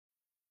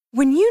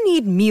When you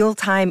need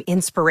mealtime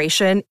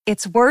inspiration,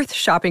 it's worth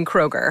shopping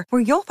Kroger,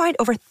 where you'll find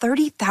over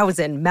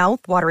 30,000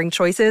 mouth-watering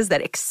choices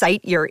that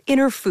excite your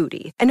inner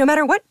foodie. And no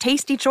matter what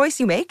tasty choice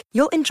you make,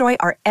 you'll enjoy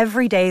our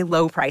everyday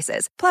low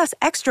prices, plus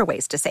extra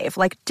ways to save,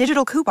 like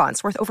digital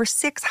coupons worth over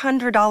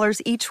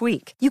 $600 each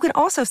week. You can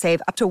also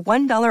save up to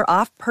 $1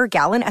 off per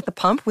gallon at the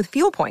pump with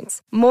fuel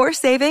points. More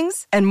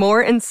savings and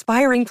more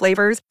inspiring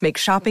flavors make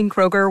shopping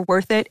Kroger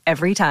worth it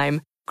every time.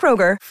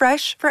 Kroger,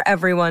 fresh for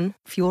everyone.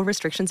 Fuel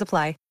restrictions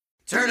apply.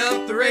 Turn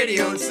up the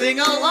radio and sing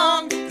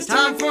along. It's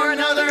time for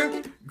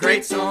another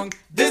great song.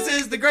 This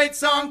is the Great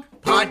Song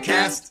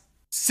Podcast.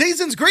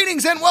 Season's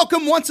greetings and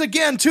welcome once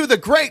again to the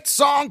Great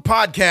Song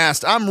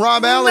Podcast. I'm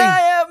Rob Alley. I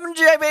am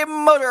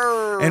JB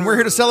Motor. And we're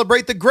here to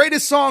celebrate the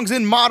greatest songs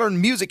in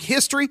modern music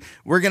history.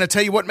 We're going to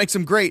tell you what makes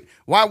them great,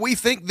 why we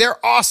think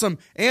they're awesome,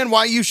 and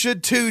why you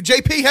should too.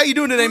 JP, how you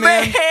doing today,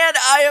 man? Man,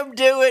 I am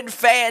doing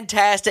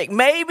fantastic.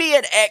 Maybe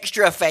an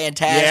extra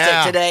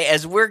fantastic today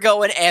as we're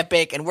going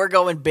epic and we're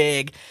going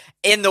big.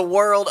 In the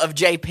world of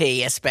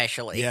JP,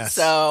 especially. Yes.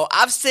 So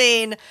I've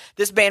seen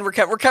this band, we're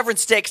covering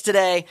Styx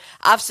today.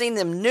 I've seen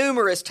them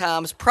numerous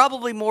times,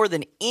 probably more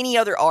than any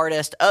other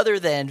artist other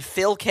than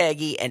Phil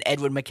Keaggy and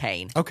Edwin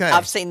McCain. Okay.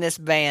 I've seen this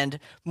band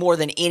more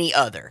than any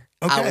other,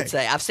 I would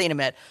say. I've seen them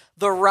at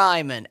The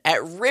Ryman,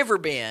 at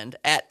Riverbend,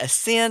 at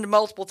Ascend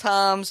multiple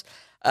times,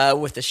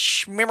 with the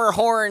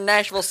Schmimmerhorn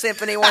Nashville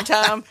Symphony one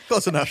time.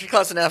 Close enough.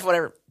 Close enough,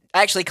 whatever.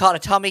 I actually caught a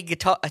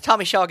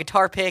Tommy Shaw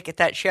guitar pick at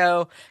that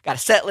show. Got a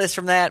set list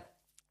from that.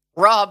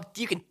 Rob,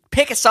 you can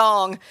pick a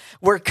song.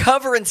 We're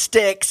covering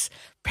Styx.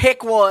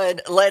 Pick one.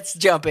 Let's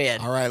jump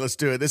in. All right, let's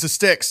do it. This is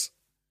Styx.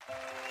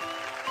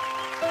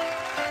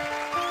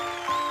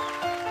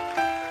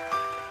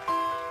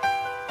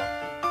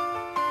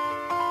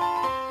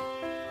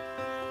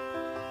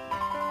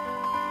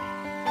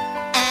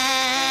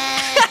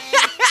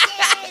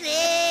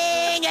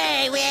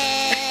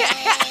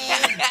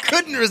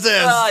 Couldn't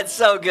resist. Oh, it's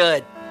so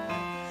good.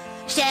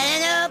 Set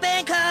an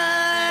open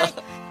car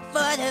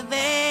for the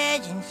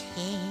virgins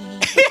here.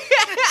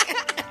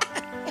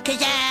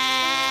 'Cause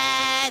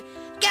I've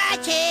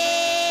got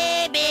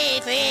to be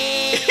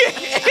free.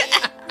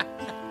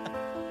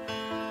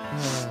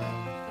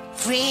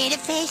 Free to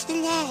face the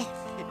life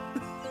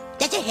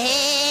that's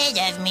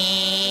ahead of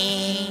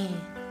me.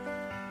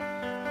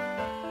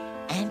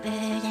 And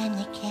bird and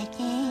the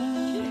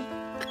captain,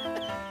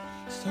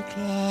 so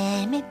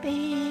claim it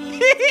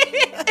be.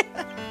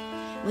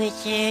 We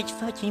search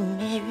for to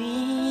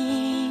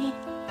marry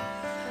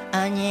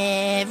on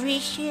every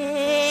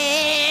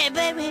ship,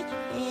 but we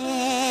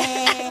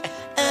share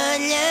a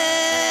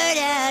load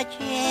of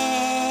care.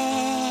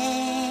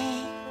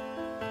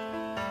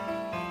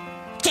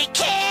 Take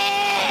care.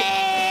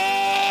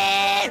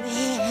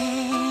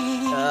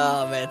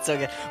 Oh, man, it's so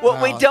good.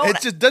 Well, we don't...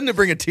 It just doesn't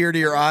bring a tear to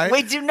your eye.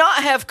 We do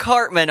not have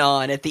Cartman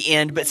on at the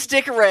end, but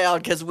stick around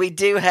because we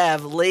do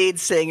have lead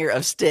singer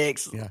of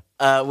Styx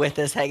with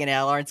us hanging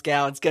out, Lawrence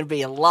Gowan. It's going to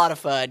be a lot of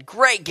fun.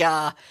 Great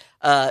guy.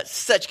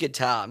 Such good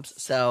times.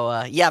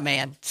 So, yeah,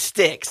 man,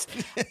 Styx.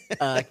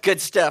 Good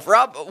stuff.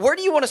 Rob, where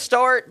do you want to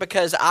start?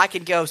 Because I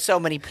could go so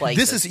many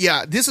places.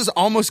 This is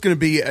almost going to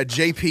be a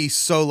JP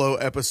solo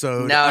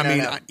episode.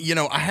 I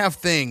have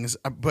things,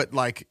 but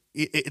like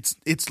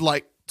it's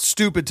like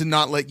stupid to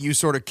not let you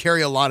sort of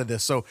carry a lot of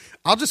this. So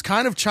I'll just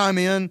kind of chime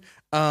in.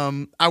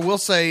 I will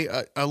say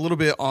a little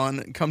bit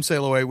on "Come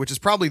Sail Away," which is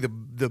probably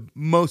the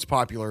most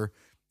popular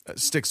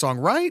Styx song,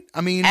 right?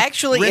 I mean,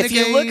 actually, Renegade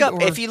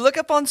if you look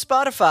up on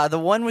Spotify, the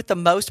one with the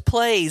most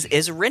plays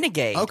is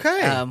Renegade.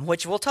 Okay,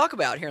 which we'll talk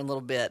about here in a little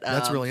bit.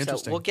 That's really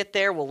interesting. So we'll get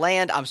there. We'll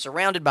land. I'm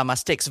surrounded by my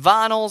Styx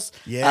vinyls.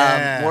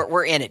 Yeah,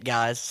 we're in it,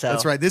 guys. So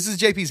that's right. This is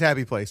JP's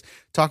happy place.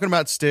 Talking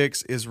about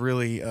Styx is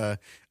really, and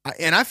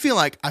I feel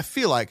like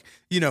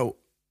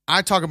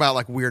I talk about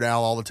like Weird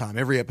Al all the time.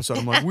 Every episode,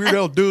 I'm like, Weird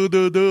Al,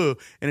 duh.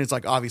 And it's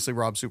like, obviously,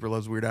 Rob super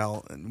loves Weird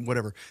Al and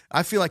whatever.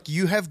 I feel like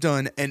you have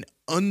done an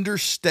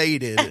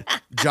understated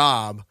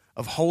job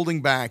of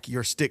holding back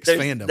your Styx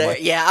fandom. I'm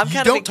kind of...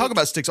 You don't talk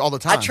about Styx all the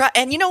time. I try,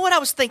 and you know what I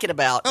was thinking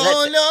about? Oh,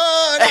 Lord,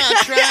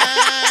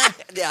 I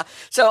try. Yeah.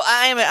 So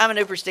I'm an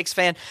Uber Styx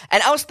fan.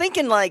 And I was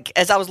thinking, like,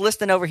 as I was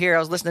listening over here, I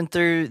was listening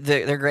through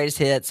their greatest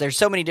hits. There's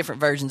so many different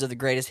versions of the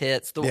greatest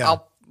hits.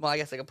 I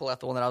guess I can pull out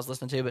the one that I was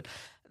listening to, but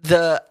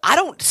I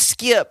don't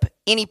skip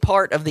any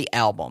part of the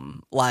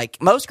album.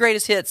 Like most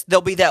greatest hits,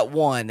 there'll be that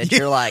one that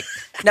you're like,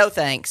 no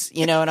thanks.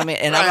 You know what I mean?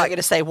 And I'm not going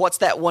to say what's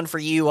that one for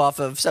you off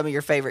of some of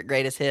your favorite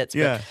greatest hits.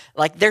 Yeah. But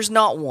like there's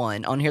not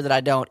one on here that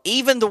I don't.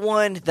 Even the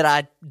one that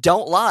I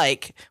don't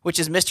like, which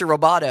is Mr.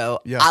 Roboto,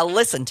 I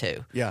listen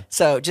to. Yeah.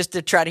 So just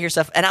to try to hear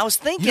stuff. And I was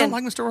thinking. You don't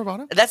like Mr.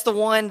 Roboto? That's the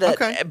one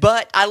that,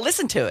 but I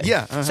listen to it.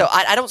 Yeah. So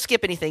I don't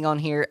skip anything on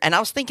here. And I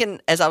was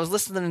thinking as I was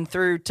listening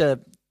through to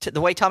the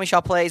way Tommy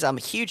Shaw plays, I'm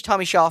a huge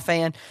Tommy Shaw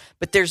fan,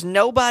 but there's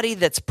nobody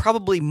that's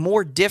probably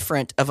more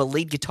different of a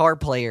lead guitar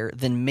player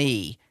than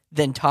me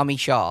than Tommy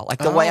Shaw. Like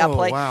the way I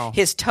play,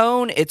 his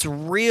tone, it's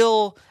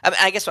real.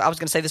 I guess I was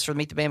going to say this for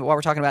Meet the Band, but while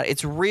we're talking about it,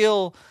 it's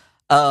real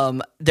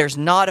There's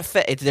not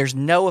effect. There's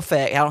no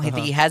effect. I don't think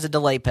he has a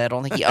delay pedal.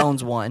 I don't think he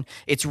owns one.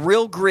 It's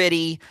real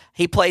gritty.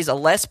 He plays a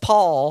Les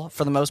Paul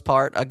for the most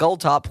part, a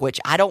gold top, which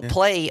I don't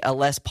play a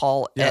Les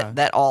Paul at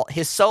that all.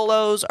 His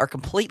solos are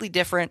completely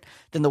different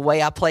than the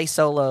way I play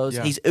solos.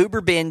 He's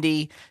uber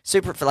bendy,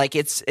 super like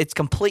it's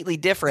completely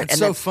different. It's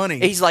so funny.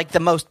 He's like the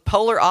most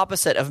polar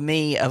opposite of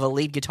me, of a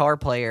lead guitar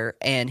player,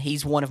 and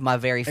he's one of my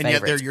very favorites.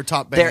 And yet they're your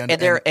top band.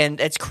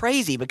 And it's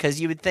crazy because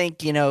you would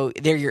think,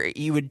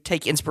 you would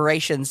take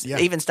inspirations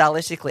even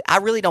stylistically. I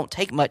really don't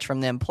take much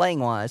from them playing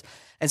wise.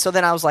 And so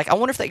then I was like, I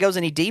wonder if that goes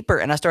any deeper.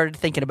 And I started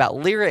thinking about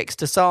lyrics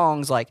to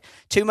songs like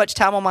Too Much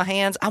Time on My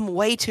Hands. I'm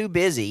way too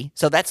busy.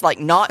 So that's like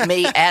not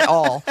me at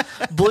all.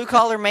 Blue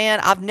Collar Man,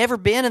 I've never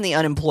been in the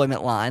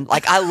unemployment line.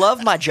 Like, I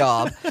love my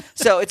job.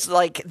 So it's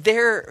like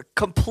they're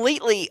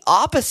completely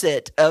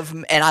opposite of,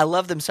 and I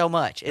love them so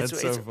much. It's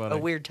a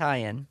weird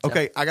tie-in. So.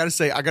 Okay, I got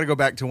to go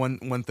back to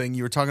one thing.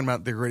 You were talking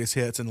about the greatest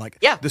hits and like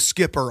the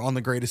skipper on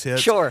the greatest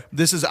hits. Sure.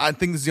 I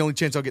think this is the only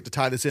chance I'll get to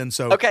tie this in.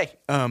 So, okay.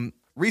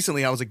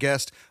 Recently, I was a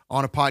guest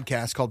on a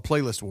podcast called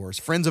Playlist Wars,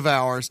 friends of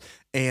ours,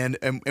 and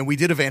we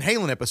did a Van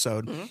Halen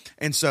episode.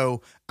 And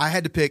so I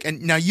had to pick.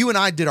 And now you and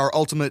I did our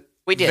ultimate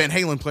Van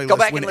Halen playlist. Go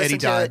back when and listen Eddie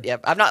to died. it. Yeah,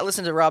 I've not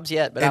listened to Rob's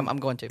yet, but I'm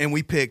going to. And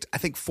we picked, I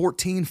think,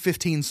 14,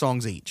 15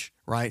 songs each,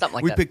 right? Something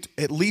like we that. We picked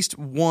at least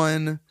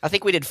one. I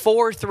think we did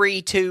 4,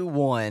 3, 2,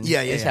 1.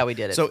 Yeah, is how we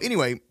did it. So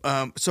anyway,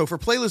 so for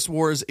Playlist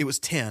Wars, it was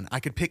 10.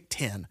 I could pick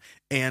 10.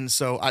 And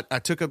so I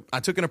took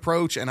an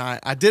approach, and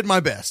I did my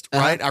best,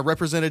 right? I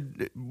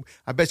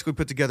basically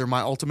put together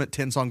my ultimate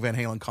 10-song Van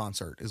Halen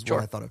concert is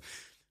what I thought of.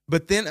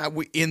 But then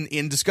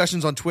in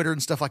discussions on Twitter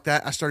and stuff like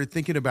that, I started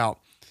thinking about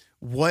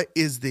what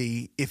is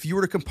if you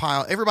were to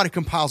compile, everybody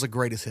compiles a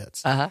greatest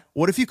hits.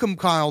 What if you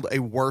compiled a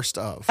worst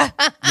of?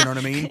 You know what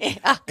I mean?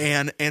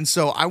 And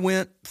so I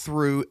went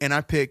through and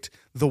I picked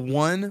the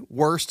one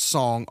worst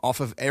song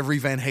off of every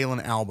Van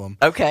Halen album.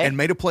 Okay. And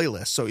made a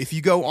playlist. So if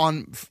you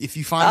find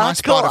my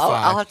Spotify, cool.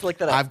 I'll have to look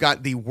that up. I've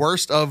got the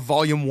worst of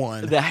Volume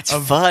 1. That's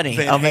funny.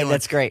 Van man, Halen.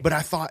 that's great. But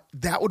I thought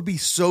that would be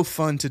so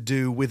fun to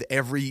do with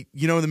every,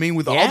 you know what I mean?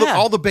 With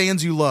all the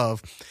bands you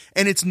love.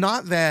 And it's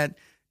not that.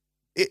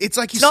 It's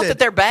like it's not that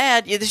they're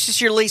bad. It's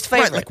just your least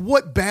favorite. Right, like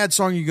what bad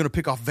song are you going to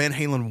pick off Van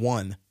Halen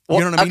 1? You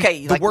know what I mean?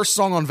 Okay, the worst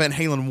song on Van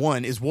Halen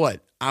 1 is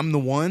what? I'm the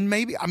One,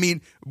 maybe? I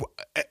mean,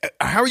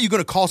 how are you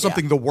going to call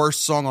something the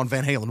worst song on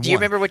Van Halen 1? Do you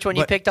remember which one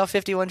you picked off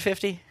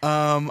 5150?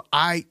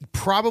 I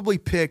probably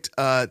picked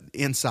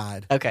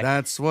Inside. Okay.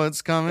 That's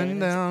what's coming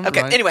down.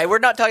 Okay, right? Anyway, we're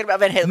not talking about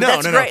Van Halen.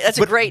 That's great. That's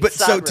a great But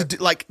so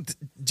to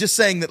just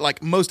saying that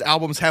like most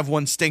albums have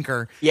one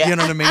stinker, you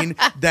know what I mean?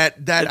 That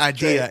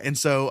idea. True. And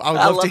so I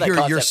would love to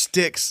hear your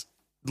Styx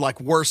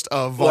like worst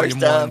of Volume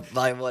 1.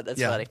 Volume 1.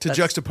 That's funny. To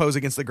juxtapose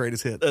against the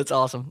greatest hit. That's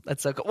awesome.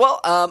 That's so cool. Well,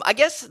 I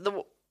guess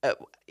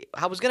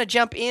I was going to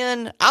jump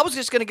in. I was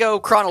just going to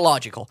go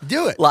chronological.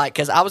 Do it.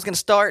 Because I was going to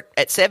start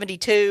at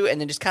 72 and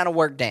then just kind of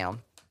work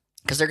down.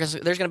 Because there's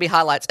going to be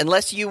highlights.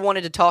 Unless you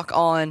wanted to talk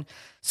on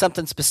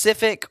something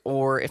specific,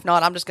 or if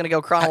not, I'm just going to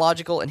go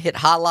chronological and hit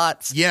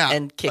highlights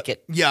and kick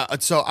it.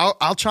 So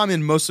I'll chime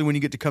in mostly when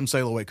you get to Come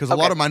Sail Away, because a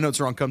lot of my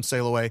notes are on Come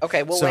Sail Away.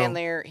 Okay, we'll land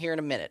there here in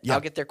a minute. I'll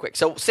get there quick.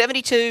 So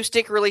 72,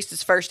 Styx released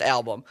his first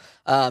album.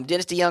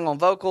 Dennis DeYoung on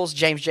vocals,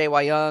 James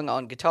J.Y. Young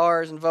on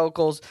guitars and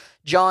vocals,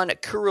 John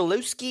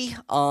Kurulewski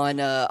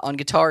on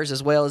guitars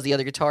as well as the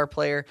other guitar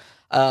player.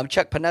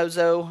 Chuck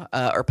Panozzo,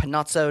 or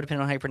Panozzo,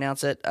 depending on how you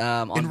pronounce it.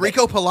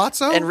 Enrico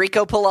Palazzo?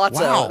 Enrico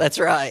Palazzo. Wow. That's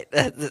right.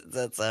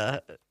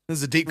 This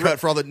is a deep cut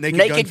for all the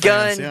Naked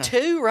Gun fans.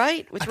 2,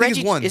 right? With I think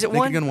Reggie, it's 1. Is it Naked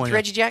 1? Gun 1, With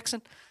Reggie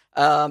Jackson?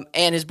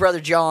 And his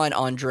brother John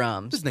on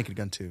drums. This is Naked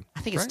Gun 2.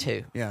 I think it's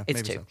 2. Yeah,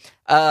 it's maybe 2.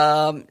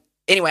 So.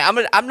 Anyway,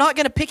 I'm not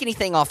going to pick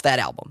anything off that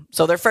album.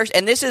 So their first,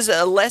 and this is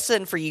a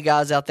lesson for you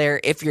guys out there.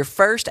 If your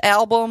first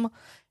album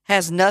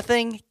has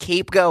nothing,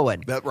 keep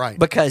going. That's right.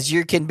 Because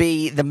you can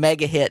be the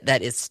mega hit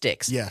that is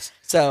Styx. Yes.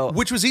 So,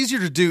 which was easier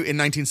to do in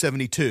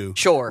 1972.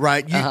 Sure.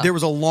 Right? There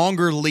was a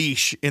longer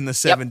leash in the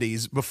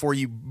 70s before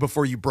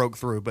you broke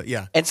through, but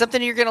yeah. And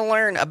something you're going to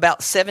learn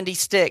about 70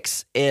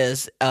 Styx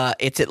is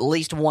it's at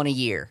least one a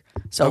year.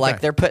 So like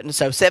they're putting,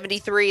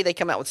 73, they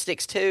come out with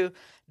Styx 2.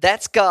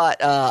 That's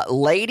got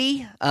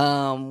Lady,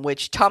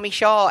 which Tommy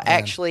Shaw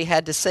actually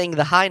had to sing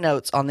the high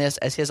notes on this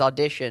as his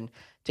audition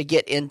to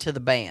get into the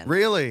band.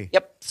 Really?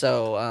 Yep.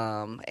 So,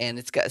 and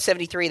it's got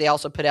 73. They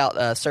also put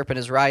out Serpent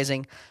is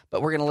Rising,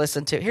 but we're going to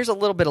listen to, here's a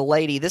little bit of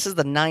Lady. This is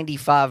the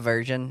 95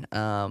 version,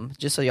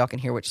 just so y'all can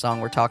hear which song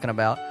we're talking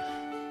about.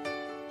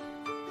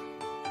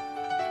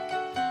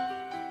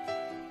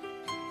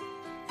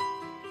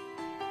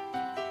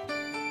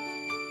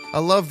 I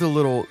love the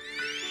little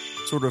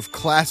sort of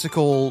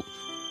classical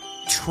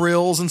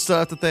trills and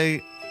stuff that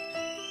they...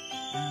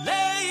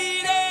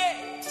 Lady,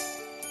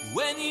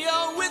 when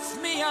you're with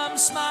me, I'm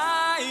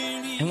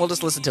smiling. And we'll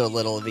just listen to a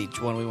little of each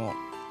one. We won't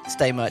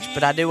stay much,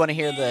 but I do want to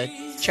hear the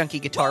chunky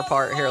guitar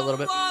part here a little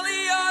bit.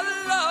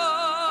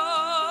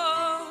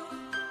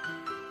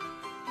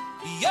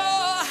 Your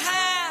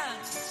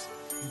hands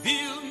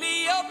build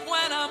me up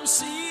when I'm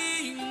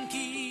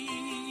sinking.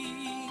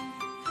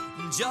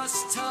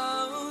 just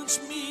touch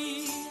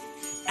me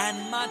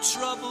and my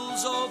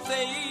troubles all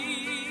fade.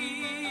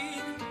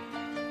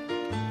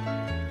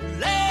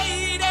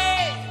 Lady,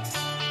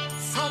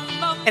 from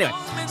the Anyway,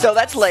 so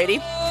that's Lady.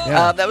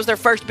 Yeah. That was their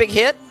first big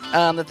hit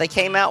that they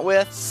came out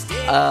with.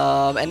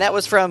 And that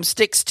was from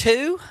Styx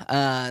 2.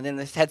 Then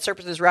they had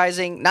Surfaces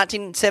Rising.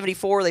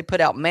 1974, they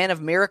put out Man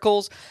of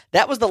Miracles.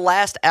 That was the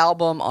last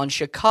album on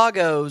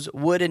Chicago's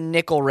Wood and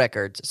Nickel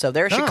Records. So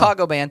they're a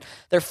Chicago band.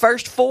 Their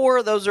first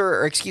four,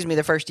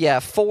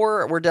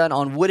 four were done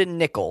on Wood and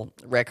Nickel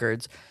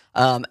Records.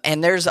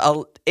 And there's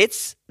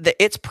it's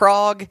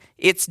prog,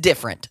 it's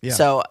different. Yeah.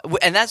 So,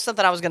 and that's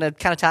something I was going to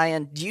kind of tie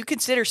in. Do you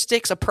consider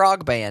Styx a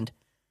prog band?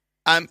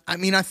 I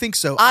mean, I think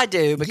so. I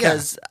do,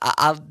 because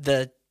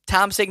the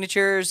time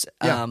signatures.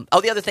 Yeah.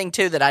 The other thing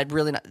too that I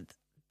really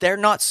they're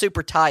not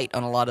super tight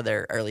on a lot of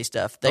their early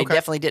stuff. They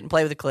definitely didn't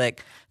play with a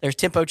click. There's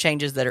tempo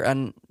changes that are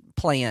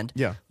unplanned.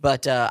 Yeah.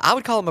 But I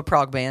would call them a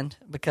prog band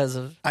because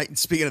of.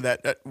 Speaking of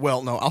that,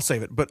 no, I'll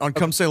save it. But on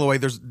Come Sail Away,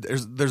 there's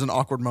an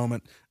awkward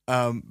moment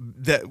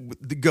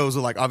that goes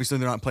like, obviously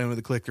they're not playing with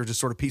a click. They're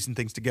just sort of piecing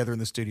things together in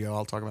the studio.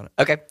 I'll talk about it.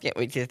 Okay, yeah,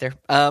 we get there.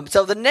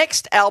 So the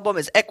next album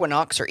is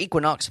Equinox,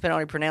 depending on how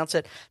you pronounce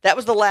it. That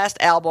was the last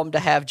album to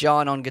have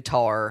John on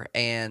guitar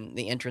and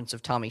the entrance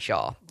of Tommy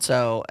Shaw.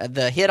 So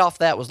the hit off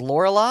that was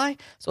Lorelei.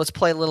 So let's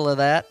play a little of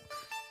that.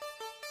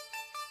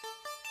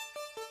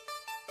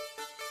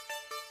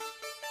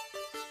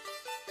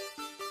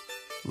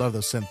 Love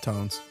those synth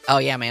tones. Oh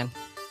yeah, man.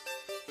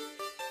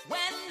 When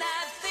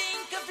I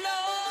think of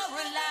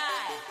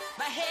Lorelei,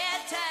 my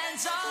head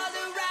turns all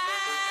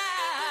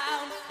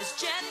around. As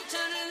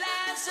gentle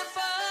as a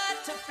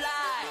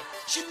butterfly,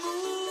 she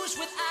moves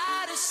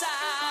without a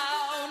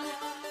sound.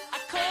 I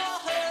call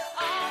her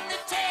on the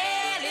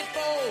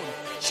telephone.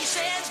 She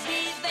says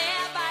be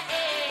there by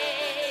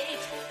 8.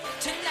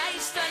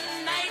 Tonight's the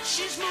night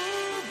she's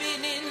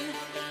moving in,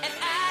 and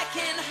I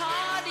can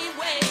hardly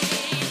wait.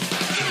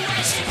 The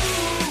way she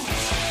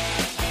moves.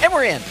 And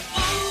we're in.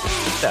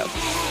 So,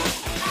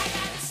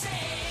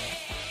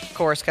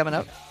 chorus coming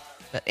up.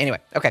 But anyway,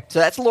 okay. So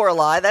that's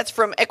Lorelei. That's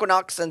from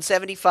Equinox in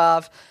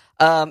 75.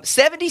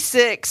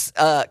 76,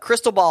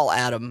 Crystal Ball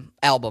album,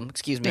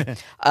 excuse me.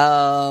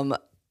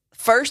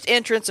 First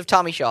entrance of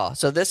Tommy Shaw.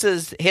 So this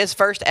is his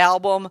first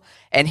album,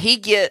 and he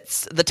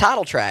gets the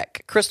title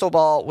track, Crystal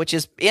Ball, which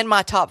is in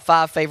my top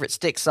 5 favorite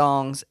Styx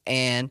songs,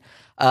 and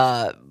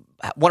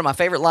one of my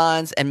favorite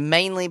lines, and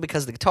mainly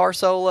because of the guitar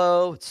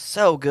solo. It's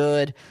so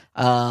good.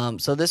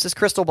 So this is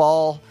Crystal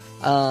Ball.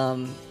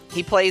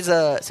 He plays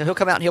so he'll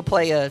come out and he'll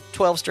play a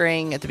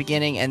 12-string at the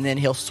beginning, and then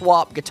he'll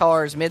swap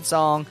guitars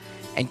mid-song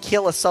and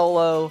kill a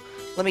solo.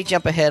 Let me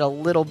jump ahead a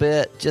little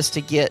bit just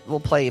to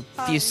we'll play a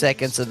few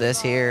seconds of this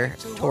here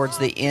towards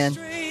the end.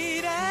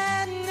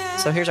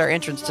 So here's our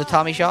entrance to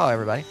Tommy Shaw,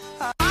 everybody.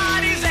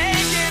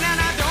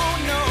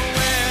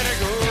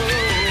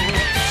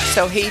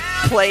 So he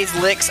plays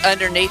licks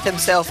underneath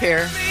himself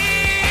here.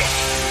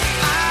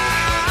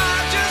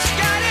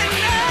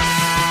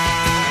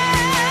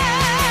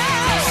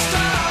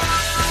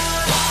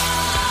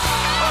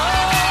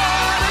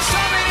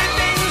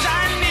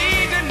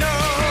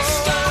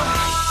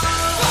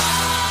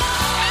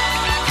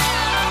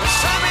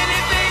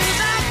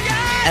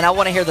 And I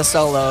want to hear the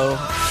solo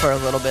for a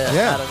little bit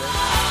out of it.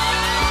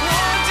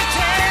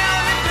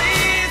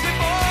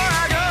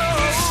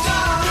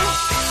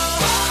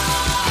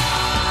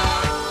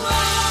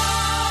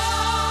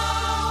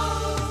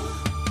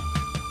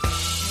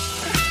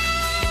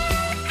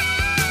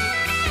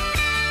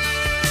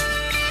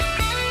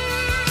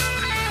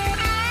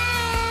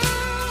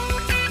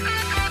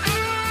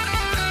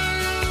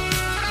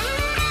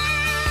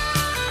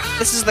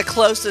 This is the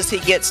closest he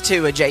gets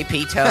to a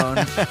JP tone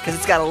because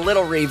it's got a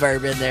little reverb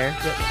in there.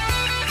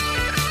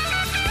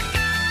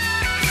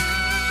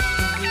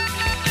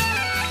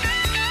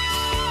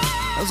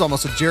 That was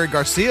almost a Jerry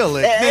Garcia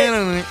lick.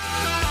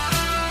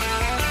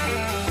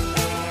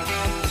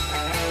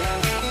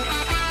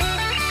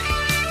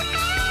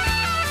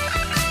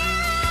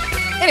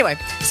 Anyway,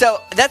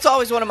 so that's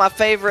always one of my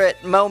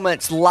favorite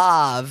moments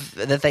live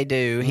that they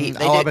do.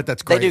 I bet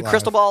that's great. They do live.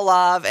 Crystal Ball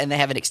live, and they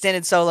have an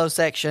extended solo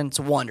section. It's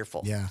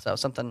wonderful. Yeah. So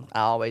something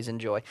I always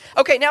enjoy.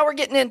 Okay, now we're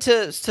getting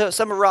into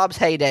some of Rob's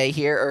heyday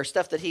here, or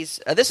stuff that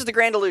he's. This is the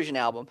Grand Illusion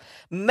album.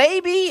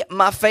 Maybe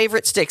my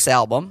favorite Styx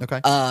album.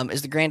 Okay.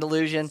 Is the Grand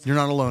Illusion. You're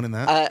not alone in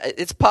that.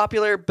 It's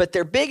popular, but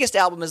their biggest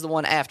album is the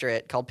one after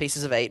it, called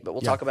Pieces of 8. But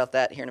we'll talk about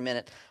that here in a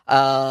minute.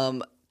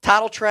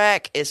 Title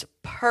track is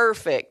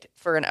perfect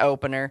for an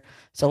opener.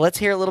 So let's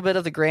hear a little bit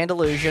of the Grand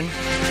Illusion. Look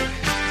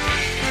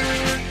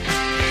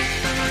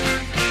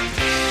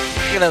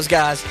at those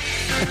guys.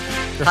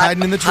 They're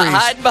hiding in the trees.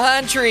 Hiding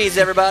behind trees,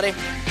 everybody.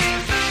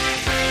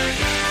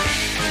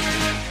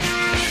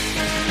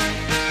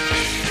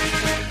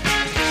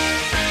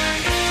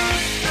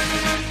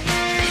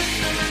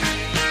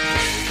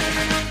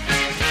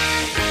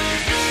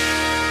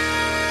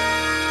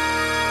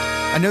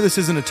 I know this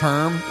isn't a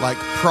term, like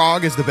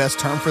prog is the best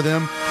term for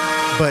them,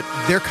 but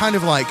they're kind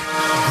of like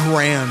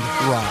grand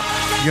rock.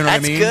 You know what I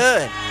mean?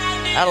 That's good.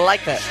 I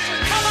like that.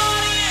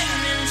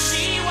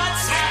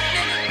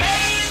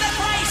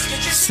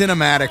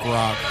 cinematic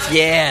rock.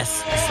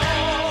 Yes.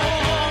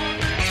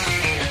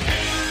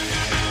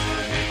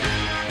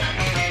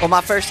 Well,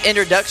 my first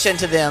introduction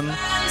to them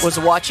was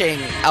watching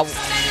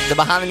the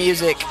Behind the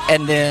Music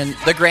and then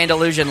the Grand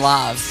Illusion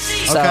live.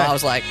 So I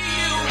was like,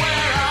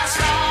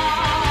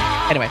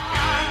 anyway,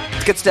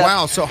 it's good stuff.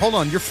 Wow. So hold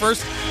on,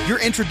 your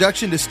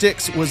introduction to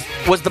Styx was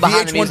the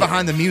Behind the VH1 Music.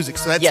 Behind the Music.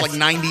 So that's like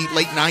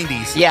late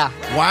 90s. Yeah.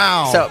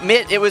 Wow. So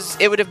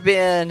it would have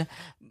been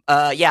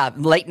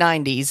late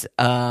 90s.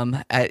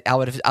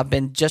 I've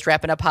been just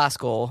wrapping up high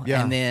school,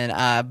 and then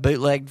I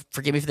bootlegged,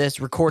 forgive me for this,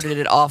 recorded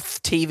it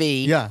off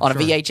TV on a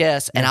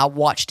VHS, and I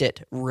watched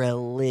it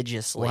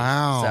religiously.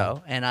 Wow.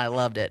 So, and I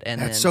loved it.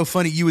 And that's so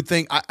funny. You would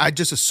think, I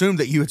just assumed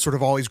that you had sort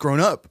of always grown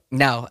up.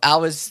 No,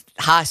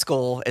 high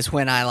school is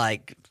when I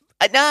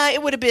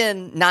it would have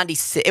been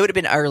 96. It would have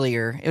been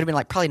earlier. It would have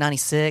been probably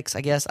 96,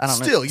 I guess. I don't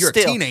know. Still, you're a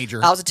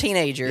teenager. I was a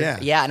teenager.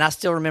 Yeah. And I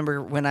still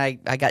remember when I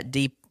got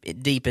deep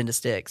into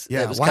Styx.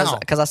 Yeah, it was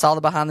because I saw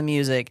the Behind the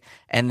Music,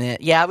 and then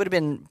it would have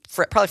been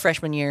probably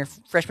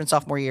freshman,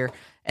 sophomore year,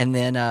 and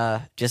then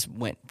just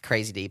went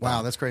crazy deep.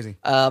 Wow, that's crazy.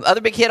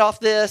 Other big hit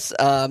off this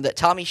that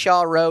Tommy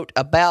Shaw wrote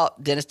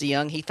about Dennis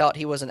DeYoung. He thought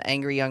he was an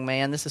angry young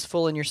man. This is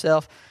Fooling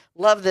Yourself.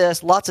 Love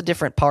this. Lots of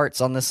different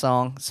parts on this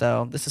song.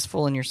 So this is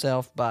Fooling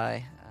Yourself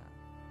by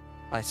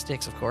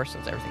Styx, of course.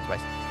 That's everything's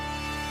based.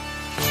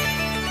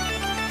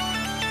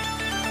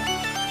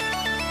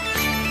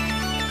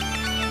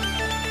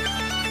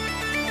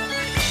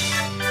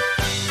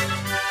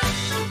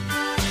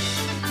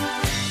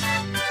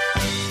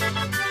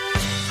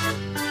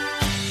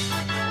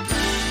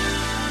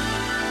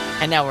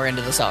 And now we're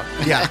into the song.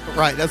 Yeah,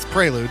 right. That's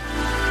Prelude.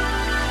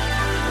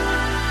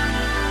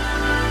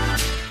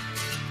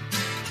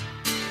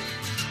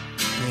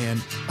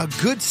 Man, a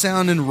good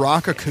sounding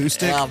rock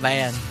acoustic. Oh,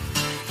 man.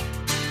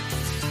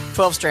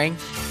 12 string.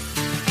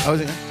 Oh,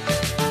 is it?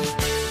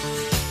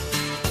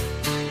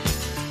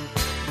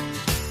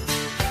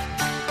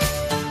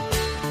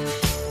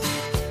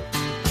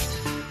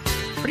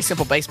 Pretty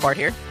simple bass part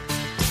here.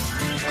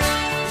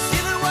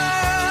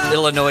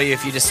 It'll annoy you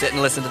if you just sit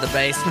and listen to the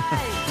bass.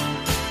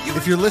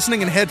 If you're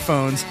listening in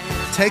headphones,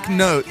 take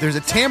note. There's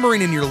a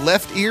tambourine in your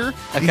left ear.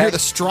 You hear the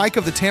strike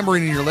of the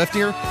tambourine in your left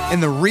ear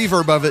and the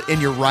reverb of it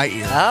in your right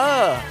ear.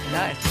 Oh,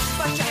 nice.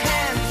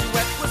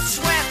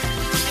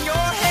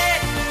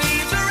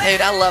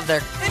 Dude, I love their...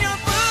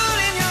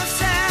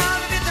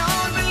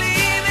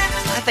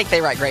 I think they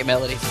write great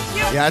melodies.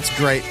 Yeah, that's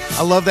great.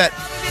 I love that.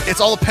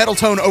 It's all a pedal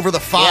tone over the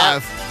 5.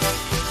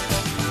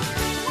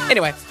 Yeah.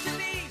 Anyway,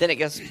 then it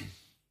goes...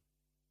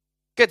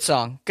 Good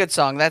song.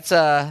 That's...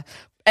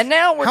 And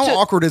now we're How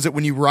awkward is it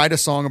when you write a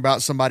song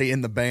about somebody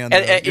in the band?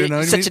 You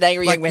know such an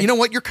angry young man. You know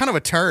what? You're kind of a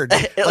turd.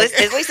 At least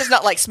it's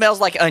not like Smells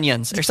Like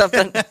Onions or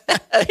something.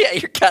 Yeah,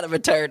 you're kind of a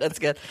turd. That's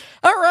good.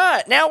 All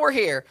right, now we're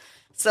here.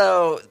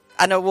 So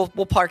I know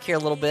we'll park here a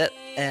little bit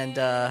and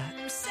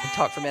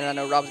talk for a minute. I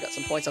know Rob's got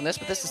some points on this,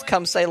 but this is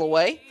Come Sail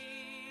Away.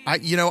 I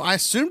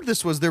assumed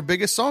this was their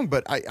biggest song,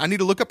 but I need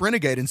to look up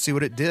Renegade and see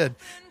what it did.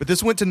 But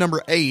this went to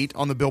number 8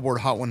 on the Billboard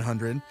Hot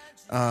 100.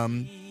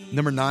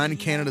 Number 9 in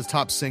Canada's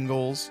top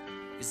singles.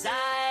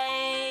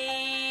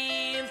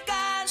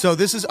 So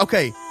this is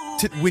okay.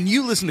 When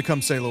you listen to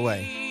 "Come Sail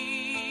Away,"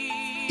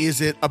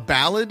 is it a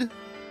ballad,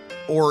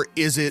 or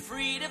is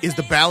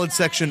the ballad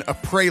section a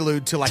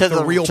prelude to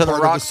the real part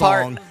of the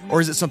song, or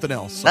is it something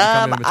else?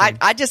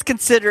 I just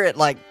consider it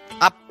like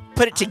I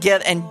put it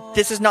together, and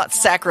this is not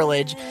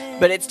sacrilege,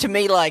 but it's to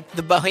me like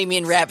the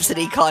Bohemian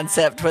Rhapsody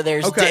concept, where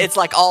it's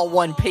like all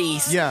one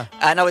piece. Yeah,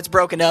 I know it's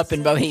broken up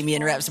in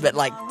Bohemian Rhapsody, but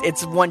like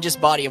it's one just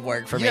body of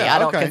work for me. I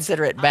don't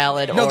consider it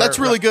ballad. No, that's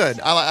really good.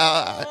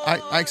 I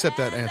accept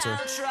that answer.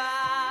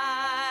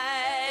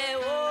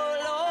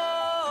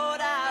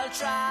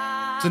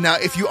 So now,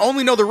 if you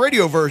only know the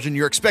radio version,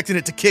 you're expecting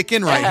it to kick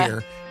in right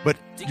here, but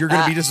you're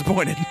going to be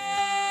disappointed.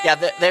 Yeah,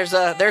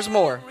 there's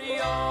more.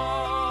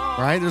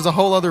 Right? There's a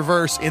whole other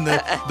verse in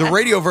the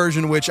radio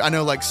version, which I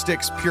know like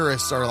Styx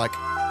purists are like,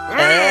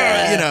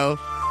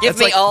 Give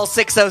me all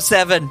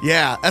 607.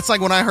 Yeah, that's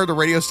like when I heard the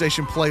radio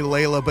station play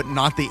Layla, but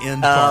not the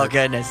end part. Oh,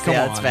 goodness. Come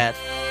on. That's bad.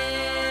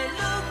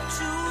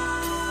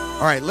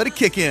 All right, let it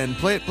kick in.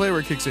 Play where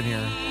it kicks in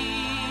here.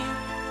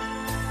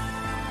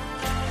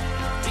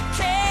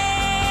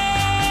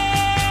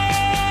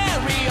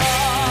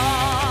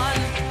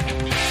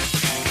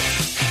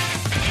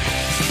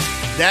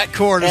 That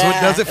chord is what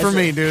does it for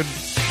me, dude.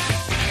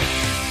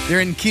 They're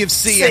in key of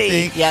C, I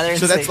think. Yeah, they're in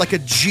So C. that's like a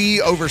G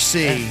over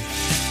C.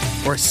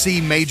 Or a C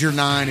major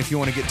 9 if you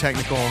want to get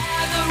technical.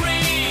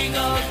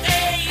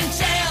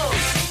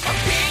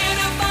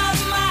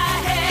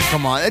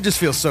 Come on, it just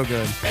feels so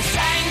good.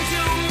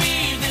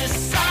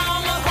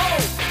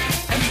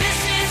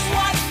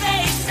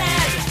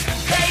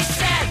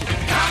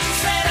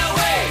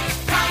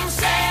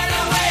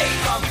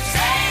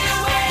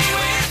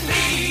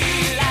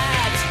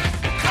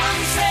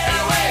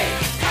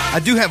 I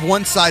do have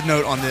one side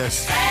note on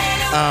this,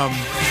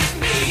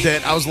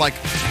 that I was like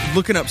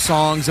looking up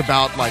songs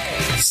about like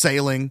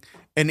sailing,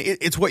 And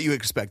it's what you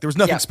expect. There was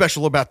nothing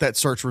special about that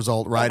search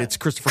result, right? It's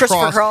Christopher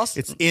Cross.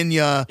 It's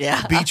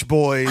Enya, Beach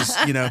Boys,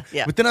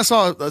 But then I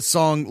saw a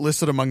song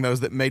listed among those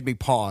that made me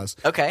pause.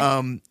 Okay.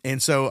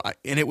 And so,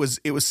 it was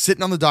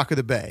Sitting on the Dock of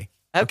the Bay.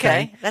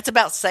 Okay. That's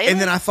about sailing. And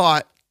then I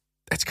thought,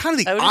 it's kind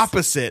of the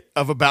opposite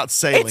of about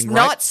sailing, It's right?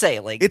 not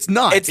sailing. It's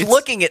not. It's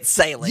looking at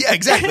sailing. Yeah,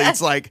 exactly.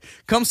 It's like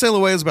Come Sail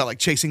Away is about like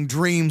chasing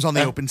dreams on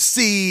the open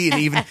sea and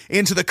even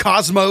into the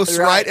cosmos,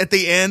 right? At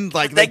the end.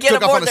 Like they get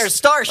took aboard off on their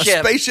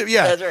starship. A spaceship,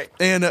 yeah. That's right.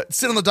 And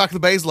Sit on the Dock of the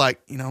Bay is like,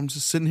 I'm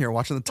just sitting here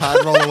watching the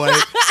tide roll away.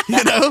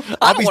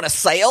 I don't want to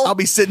sail. I'll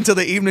be sitting till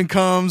the evening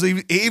comes.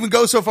 He even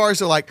goes so far as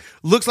to like,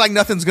 looks like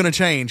nothing's going to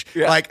change.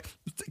 Yeah. Like,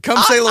 Come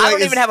Sail Away I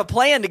don't even have a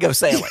plan to go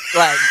sailing.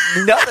 Like,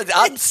 nothing.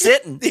 I'm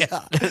sitting.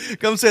 Yeah.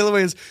 Come Sail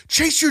Away is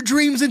chase your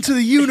dreams into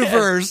the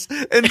universe.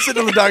 And Sit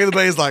on the Dock of the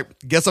Bay is like,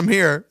 guess I'm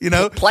here,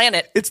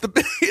 Planet. It's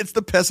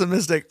the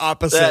pessimistic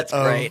opposite. That's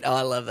great. Oh,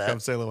 I love that. Come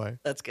Sail Away.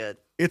 That's good.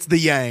 It's the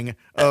yang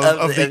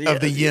of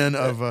the yin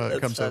of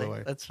Come Sail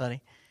Away. That's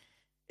funny.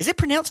 Is it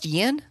pronounced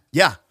yin?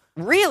 Yeah.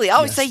 Really? I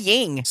always say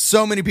ying.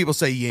 So many people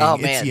say yin. Oh,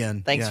 man. It's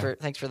yin. Thanks for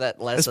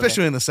that lesson.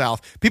 Especially in the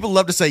South. People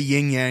love to say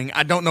yin yang.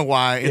 I don't know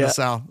why in the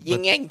South.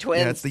 Yin yang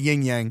twins. Yeah, it's the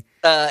yin yang.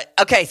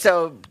 Okay,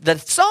 so the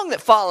song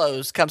that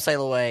follows, Come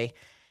Sail Away,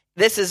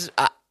 this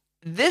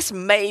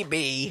may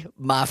be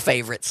my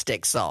favorite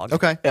Styx song.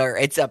 Okay. Or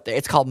it's up there.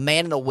 It's called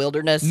Man in the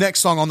Wilderness. Next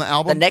song on the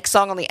album? The next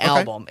song on the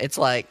album. It's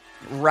like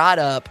right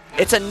up.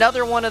 It's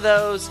another one of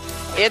those.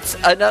 It's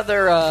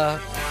another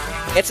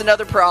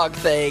prog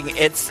thing.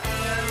 It's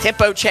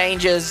tempo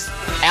changes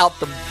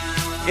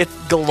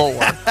it's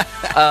galore.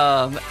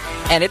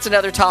 And it's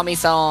another Tommy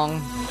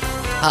song.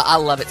 I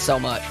love it so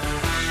much.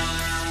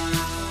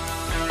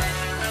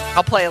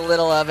 I'll play a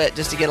little of it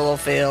just to get a little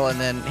feel and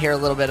then hear a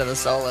little bit of the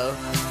solo.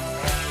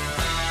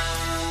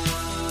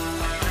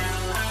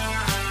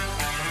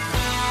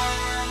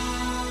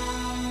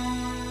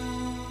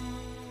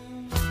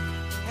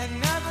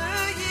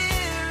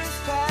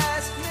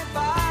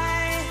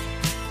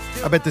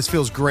 I bet this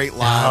feels great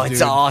live. Oh,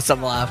 it's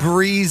awesome live.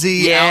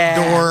 Breezy,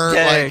 outdoor,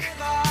 dude.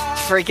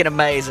 Freaking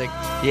amazing.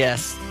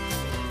 Yes.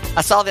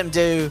 I saw them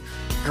do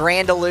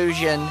Grand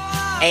Illusion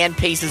and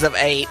Pieces of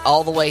 8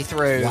 all the way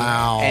through.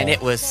 Wow. And it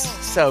was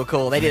so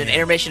cool. They did an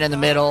intermission in the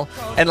middle,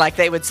 and like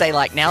they would say,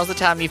 like, now's the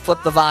time you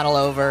flip the vinyl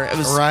over. It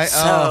was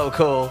so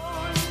cool.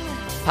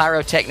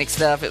 Pyrotechnic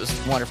stuff. It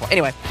was wonderful.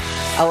 Anyway,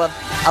 I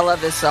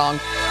love this song.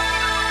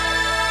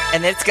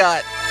 And it's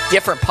got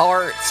different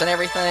parts and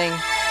everything.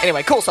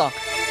 Anyway, cool song.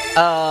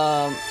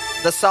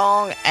 The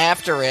song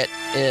after it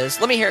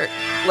is, let you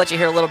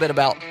hear a little bit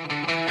about,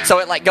 so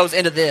it like goes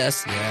into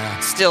this. Yeah.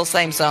 Still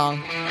same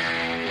song.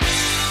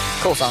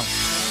 Cool song.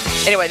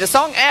 Anyway, the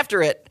song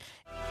after it,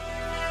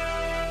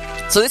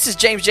 so this is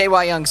James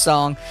J.Y. Young's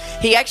song.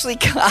 He actually,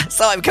 I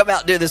saw him come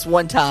out and do this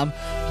one time,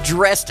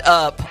 dressed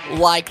up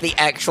like the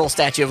actual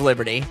Statue of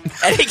Liberty.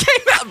 And he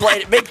came out and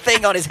played a big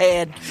thing on his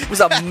head. It was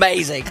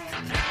amazing.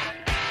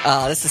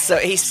 This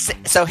is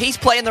he's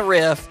playing the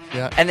riff,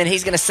 and then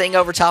he's going to sing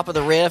over top of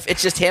the riff.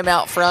 It's just him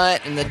out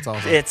front, and That's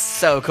awesome. It's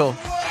so cool.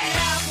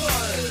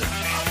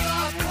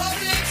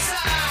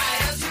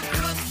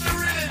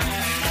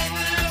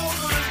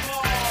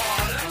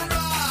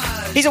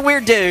 He's a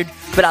weird dude,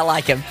 but I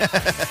like him.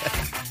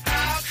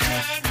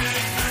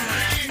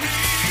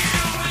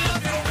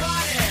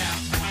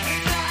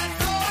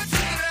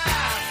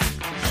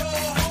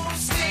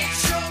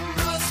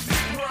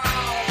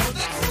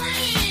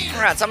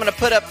 All right, so I'm going to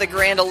put up the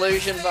Grand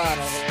Illusion vinyl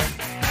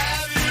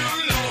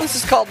there. This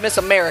is called Miss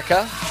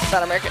America. It's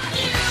not America.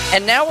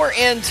 And now we're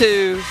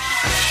into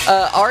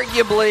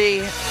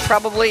arguably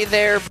probably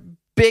their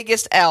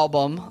biggest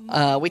album.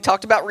 We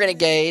talked about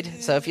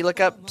Renegade. So if you look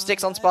up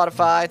Styx on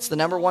Spotify, it's the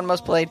 #1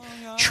 most played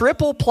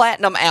triple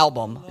platinum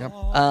album.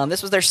 Yep.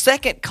 This was their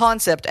second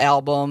concept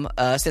album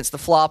since the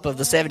flop of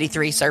the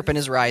 '73 Serpent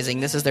is Rising.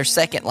 This is their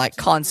second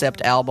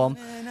concept album.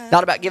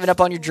 Not about giving up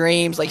on your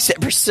dreams, like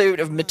pursuit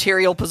of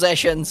material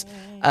possessions.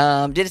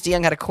 Dennis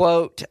DeYoung had a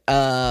quote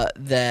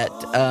that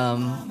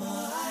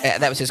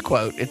was his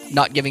quote. It's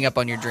not giving up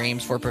on your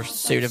dreams for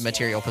pursuit of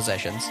material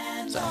possessions.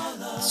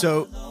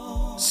 So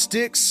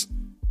Styx,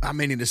 I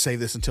may need to save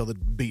this until the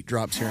beat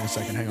drops here in a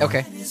second. Hang on.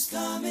 Okay.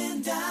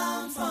 Coming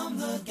down from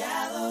the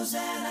gallows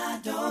and I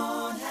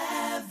don't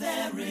have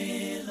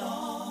very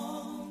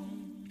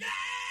long.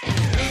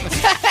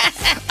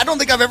 I don't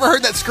think I've ever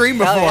heard that scream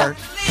before. Oh, yeah.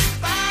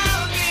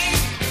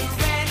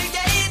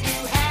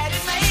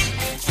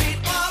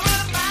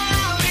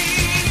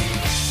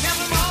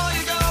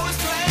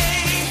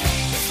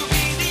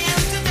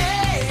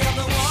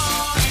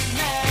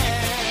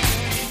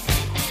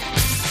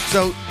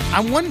 So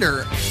I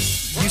wonder,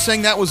 you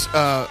saying that was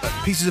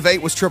Pieces of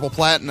 8 was triple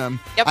platinum.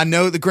 Yep. I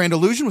know the Grand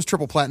Illusion was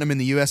triple platinum in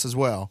the U.S. as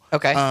well.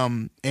 Okay.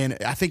 And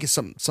I think it's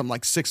something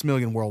like 6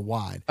 million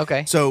worldwide.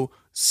 Okay. So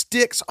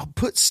Styx, I'll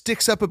put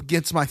Styx up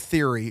against my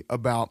theory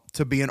about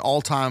to be an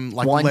all-time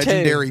like 1, 2.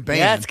 legendary band.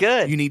 Yeah, it's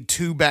good. You need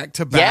 2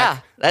 back-to-back. Yeah,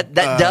 that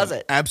does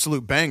it.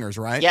 Absolute bangers,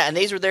 right? Yeah, and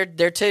these were their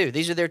 2.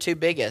 These are their 2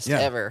 biggest Yeah.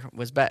 ever.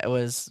 Was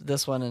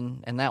this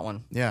one and that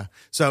one. Yeah.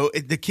 So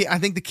I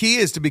think the key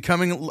is to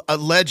becoming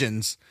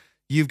legends.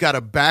 You've got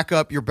to back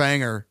up your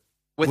banger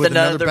with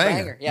another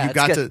banger. Yeah, you've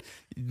got good. to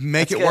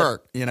make That's it good.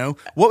 work. You know,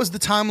 what was the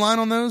timeline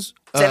on those?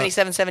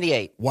 77,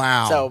 78.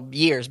 Wow. So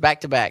years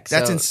back to back.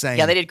 That's So, insane.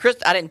 Yeah, they did.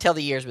 I didn't tell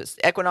the years, but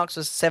Equinox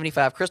was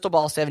 75, Crystal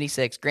Ball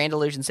 76, Grand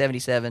Illusion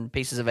 77,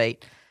 Pieces of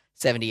 8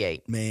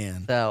 78.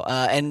 Man. So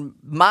and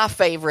my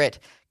favorite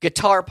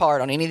guitar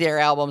part on any of their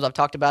albums, I've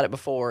talked about it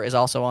before, is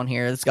also on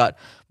here. It's got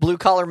Blue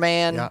Collar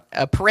Man, Yeah.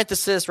 a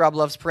parenthesis. Rob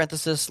loves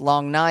parenthesis.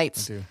 Long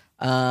Nights. I do.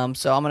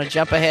 So I'm going to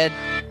jump ahead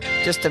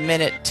just a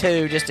minute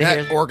too, just to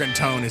hear. That organ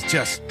tone is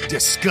just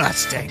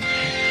disgusting.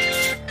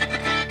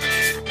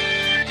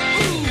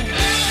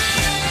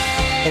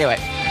 Anyway,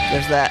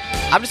 there's that.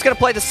 I'm just going to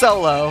play the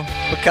solo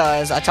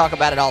because I talk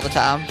about it all the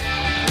time.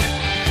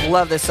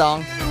 Love this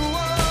song.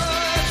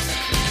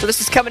 So this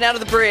is coming out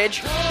of the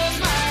bridge.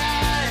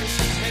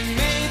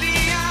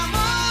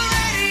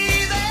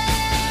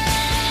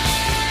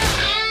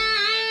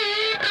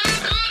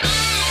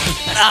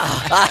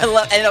 I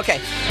love, and okay,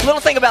 little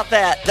thing about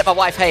that my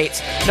wife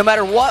hates, no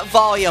matter what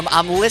volume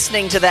I'm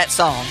listening to that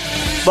song,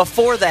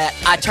 before that,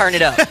 I turn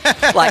it up.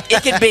 Like,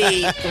 it could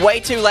be way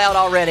too loud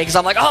already, because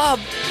I'm like,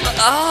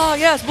 oh,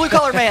 yes, Blue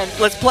Collar Man,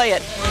 let's play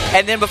it.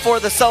 And then before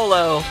the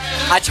solo,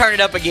 I turn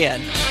it up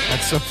again.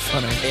 That's so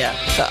funny. Yeah,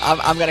 so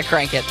I'm going to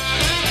crank it.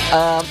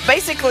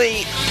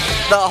 Basically,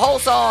 the whole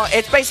song,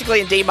 it's basically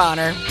in D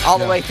minor all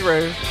the way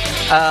through.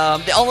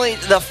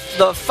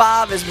 The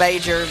 5 is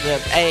major,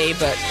 the A,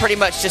 but pretty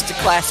much just a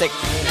classic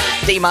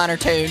D minor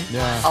tune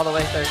all the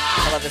way through.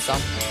 I love this song.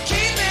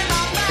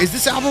 Is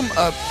this album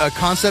a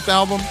concept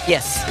album?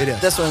 Yes, it is.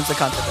 This one's a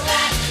concept album.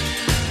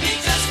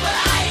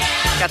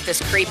 Got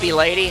this creepy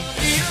lady.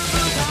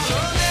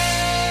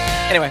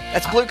 Anyway,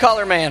 that's Blue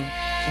Collar Man.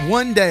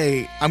 One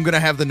day, I'm going to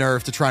have the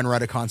nerve to try and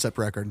write a concept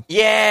record.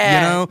 Yeah.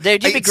 You know?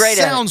 Dude, you'd be great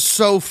at it. It sounds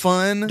so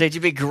fun. Dude,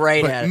 you'd be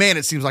great at it. Man,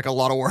 it seems like a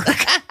lot of work.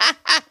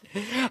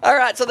 All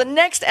right, so the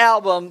next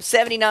album,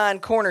 79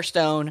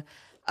 Cornerstone,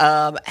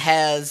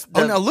 has...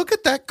 now look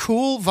at that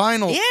cool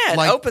vinyl. Yeah,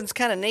 it opens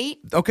kind of neat.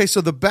 Okay,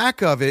 so the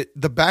back of it,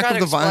 the back Try of to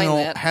the explain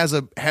vinyl that.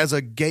 has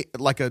a gate,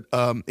 like a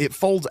it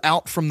folds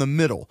out from the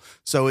middle.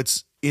 So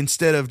it's,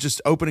 instead of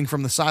just opening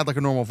from the side like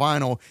a normal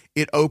vinyl,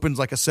 it opens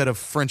like a set of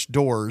French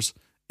doors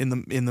in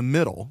the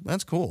middle.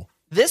 That's cool.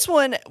 This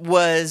one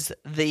was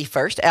the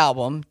first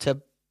album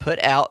to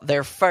put out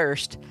their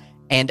first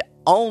and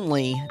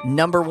only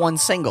 #1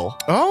 single.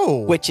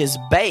 Oh. Which is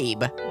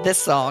Babe, this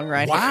song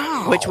right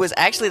Wow. here. Which was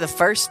actually the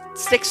first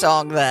Styx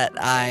song that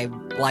I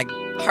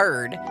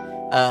heard.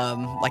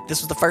 This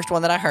was the first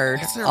one that I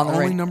heard. That's their on the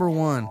only radio.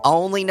 #1.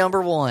 Only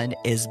 #1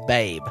 is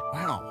Babe.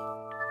 Wow.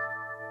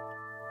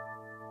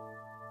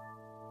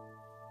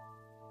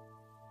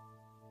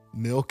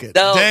 Milk it.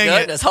 Oh, Dang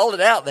goodness. Hold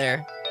it out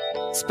there.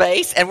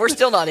 Space. And we're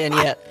still not in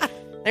yet.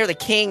 They're the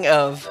king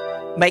of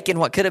making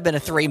what could have been a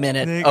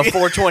 3-minute of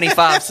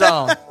 4:25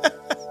 song.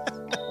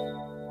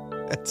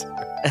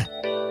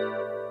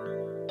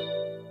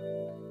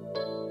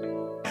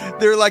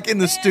 They're like in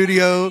the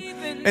studio,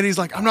 and he's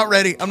like, I'm not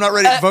ready,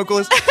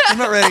 vocalist. I'm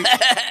not ready.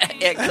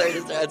 Yeah, cleared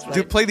his throat.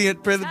 Dude, play the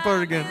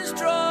part again.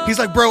 He's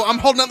like, bro, I'm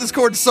holding up this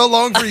chord so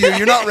long for you.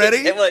 You're not ready?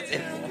 It was.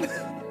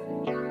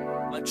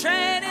 My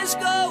train is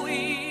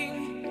going.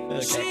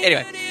 Okay.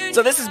 Anyway,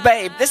 so this is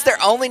Babe. This is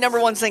their only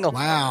 #1 single.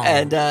 Wow.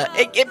 And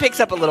it picks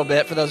up a little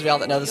bit for those of y'all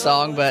that know the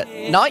song, but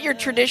not your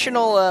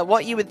traditional,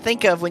 what you would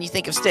think of when you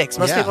think of Styx.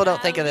 Most people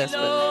don't think of this,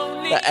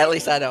 but at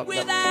least I don't.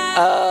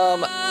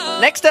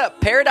 Next up,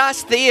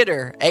 Paradise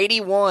Theater,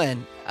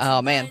 81.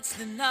 Oh, man.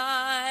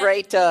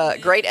 Great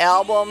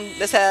album.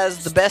 This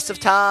has The Best of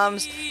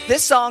Times.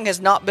 This song has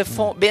not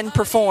been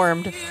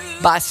performed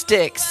by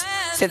Styx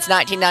since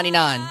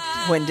 1999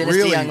 when Dennis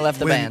DeYoung left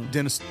the band.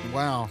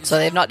 Wow. So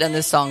they've not done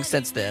this song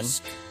since then.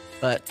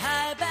 But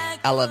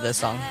I love this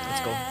song.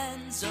 It's cool.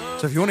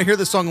 So if you want to hear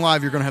this song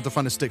live, you're going to have to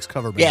find a Styx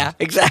cover band. Yeah,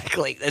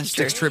 exactly. That's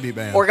Styx true. tribute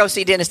band. Or go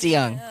see Dennis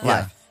DeYoung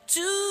live.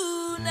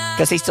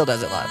 Because he still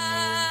does it live.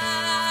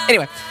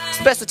 Anyway, it's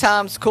The Best of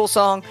Times. Cool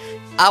song.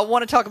 I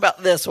want to talk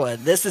about this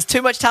one. This is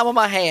Too Much Time on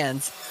My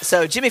Hands.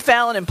 So Jimmy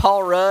Fallon and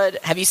Paul Rudd,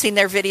 have you seen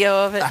their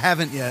video of it? I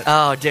haven't yet.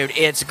 Oh, dude,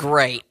 it's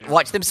great.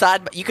 Watch them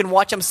you can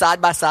watch them side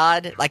by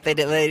side like they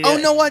did. Oh,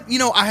 know what?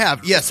 I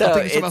have. Yes. So I'm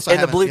thinking something else I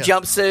in the blue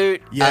haven't.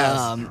 jumpsuit.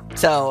 Yes.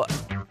 So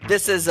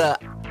this is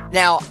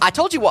now I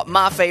told you what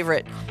my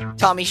favorite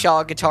Tommy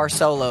Shaw guitar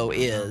solo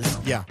is.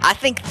 Yeah. I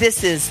think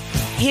this is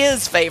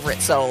his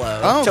favorite solo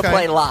Oh, to okay.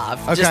 play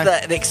live. Okay. Just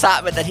the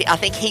excitement that I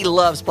think he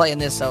loves playing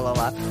this solo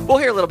live. We'll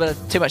hear a little bit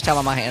of Too Much Time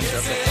on My Hands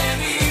real quick.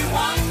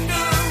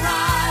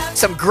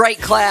 Some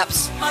great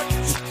claps.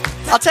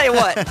 I'll tell you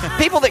what,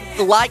 people that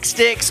like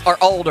Styx are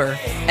older,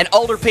 and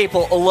older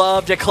people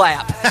love to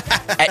clap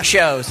at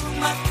shows.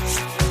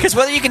 Because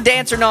whether you can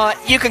dance or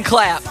not, you can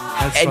clap.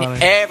 That's and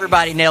funny.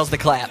 Everybody nails the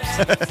claps.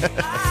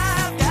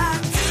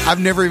 I've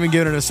never even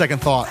given it a second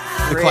thought.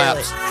 The Really?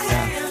 claps.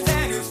 Yeah.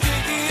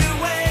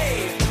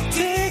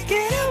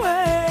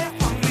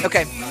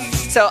 Okay,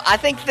 so I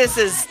think this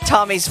is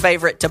Tommy's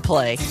favorite to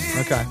play.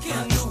 Okay.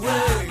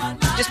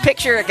 Just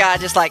picture a guy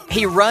just like,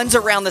 he runs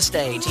around the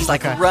stage. He's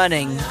like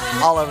running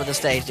all over the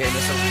stage during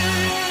this.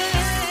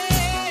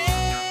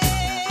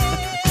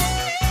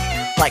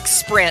 Like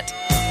sprint.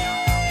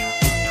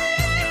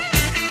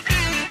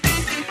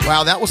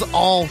 Wow, that was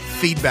all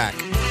feedback.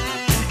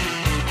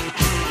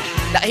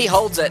 He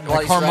holds it while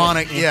Like he's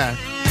harmonic, running. yeah.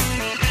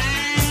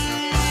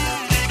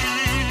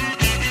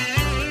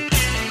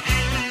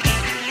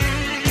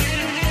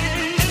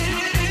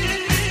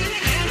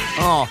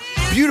 Oh,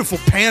 beautiful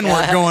pan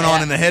work going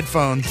on in the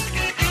headphones.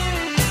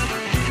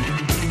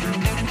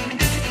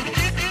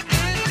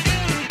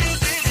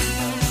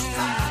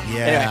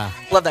 Yeah. Anyway,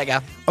 love that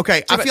guy.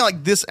 Okay, I feel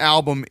like this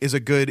album is a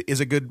good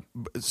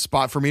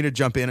spot for me to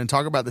jump in and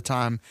talk about the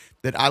time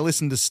that I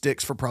listened to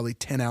Styx for probably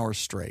 10 hours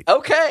straight.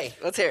 Okay,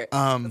 let's hear it.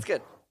 That's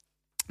good.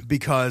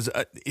 Because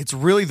it's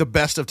really the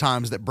best of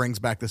times that brings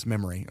back this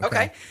memory.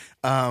 Okay.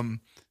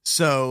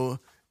 So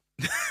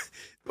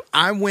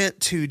I went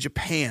to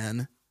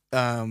Japan.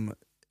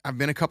 I've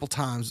been a couple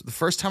times. The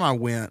first time I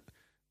went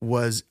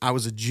was I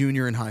was a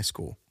junior in high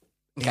school.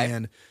 Okay.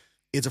 And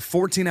it's a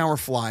 14-hour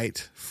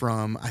flight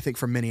from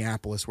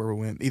Minneapolis, where we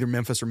went, either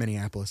Memphis or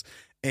Minneapolis.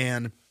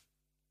 And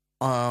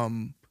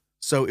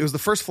so it was the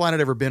first flight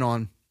I'd ever been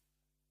on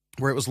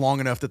where it was long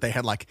enough that they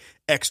had like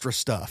extra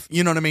stuff.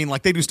 You know what I mean?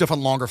 Like they do stuff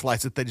on longer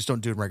flights that they just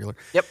don't do in regular.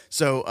 Yep.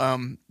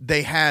 So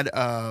they had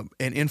an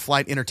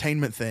in-flight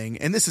entertainment thing,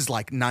 and this is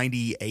like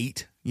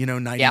 98,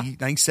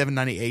 97,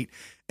 98.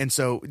 And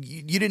so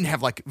you didn't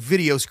have like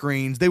video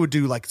screens. They would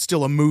do like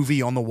still a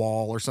movie on the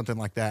wall or something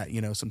like that,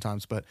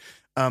 sometimes. But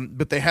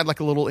they had like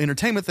a little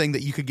entertainment thing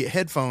that you could get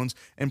headphones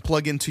and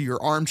plug into your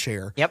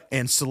armchair. Yep.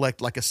 And select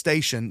like a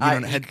station.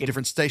 And it had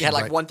different stations. You had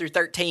like right? 1 through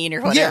 13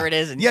 or whatever it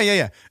is. And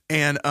Yeah.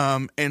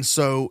 And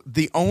so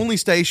the only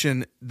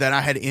station that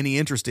I had any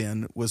interest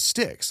in was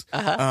Styx.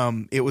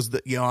 It was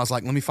I was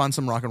like, let me find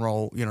some rock and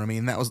roll. You know what I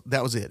mean? That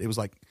was it. It was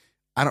like,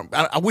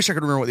 I wish I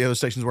could remember what the other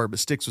stations were, but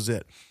Styx was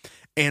it.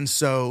 And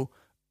so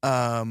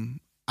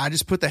I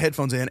just put the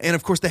headphones in, and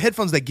of course the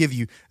headphones they give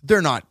you,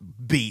 they're not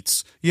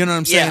Beats. You know what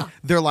I'm saying? Yeah.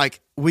 They're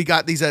like, we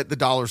got these at the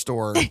dollar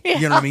store.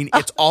 You know what I mean?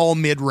 It's all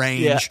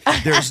mid-range. Yeah.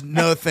 There's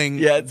nothing.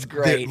 Yeah, it's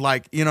great.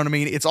 Like, you know what I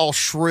mean? It's all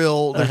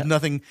shrill. There's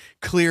nothing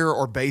clear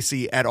or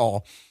bassy at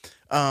all.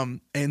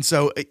 And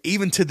so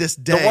even to this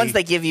day, the ones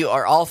they give you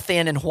are all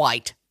thin and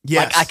white.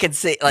 Yes. Like I could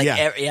see, like,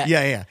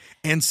 yeah.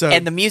 And so,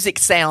 and the music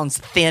sounds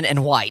thin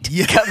and white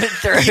Yeah. coming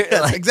through.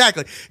 Yes, Like,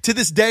 exactly. To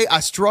this day, I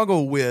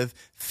struggle with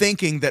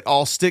thinking that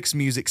all Styx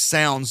music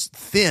sounds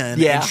thin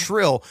Yeah. and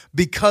shrill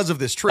because of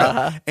this trip.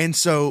 And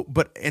so,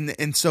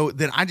 and so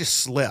then I just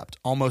slept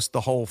almost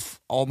the whole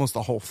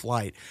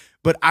flight.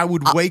 But I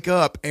would wake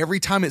up every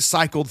time it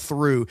cycled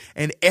through,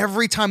 and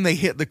every time they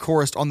hit the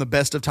chorus on the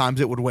best of times,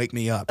 it would wake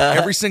me up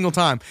every single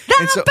time.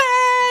 And so,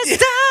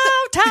 best of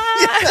time.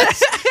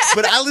 Yes.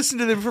 But I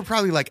listened to them for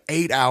probably like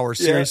 8 hours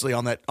seriously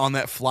on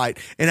that flight,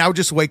 and I would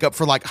just wake up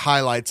for like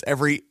highlights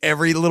every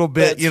little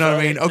bit. That's you know funny.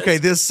 what I mean? Okay,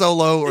 this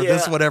solo or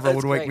this Yeah, whatever that's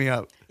would wake great. me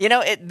up.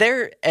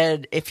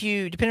 If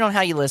you, depending on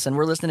how you listen,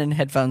 we're listening in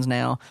headphones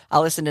now. I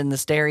listened in the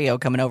stereo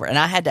coming over, and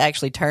I had to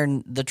actually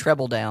turn the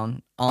treble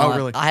down. Oh,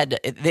 really? I had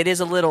to. It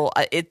is a little.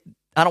 I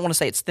don't want to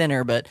say it's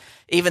thinner, but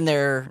even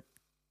the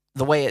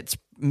way it's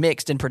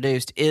mixed and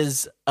produced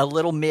is a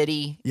little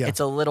MIDI. Yeah. It's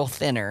a little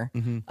thinner.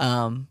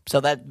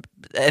 So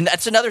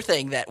that's another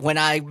thing that when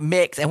I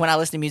mix and when I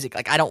listen to music,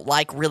 like I don't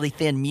like really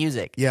thin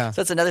music. Yeah.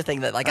 So that's another thing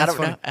that like That's I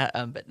don't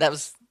know. But that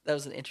was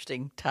an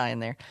interesting tie in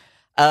there.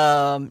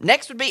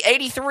 Next would be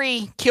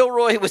 83.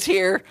 Kilroy was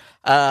here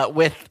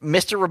with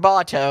Mr.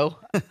 Roboto.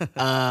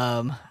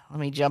 Let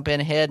me jump in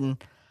ahead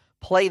and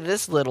play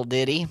this little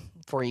ditty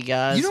for you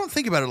guys. You don't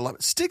think about it a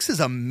lot. Styx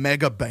is a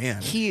mega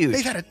band. Huge.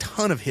 They've had a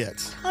ton of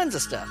hits, Tons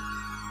of stuff.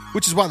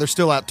 which is why they're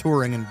still out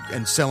touring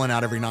and selling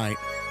out every night.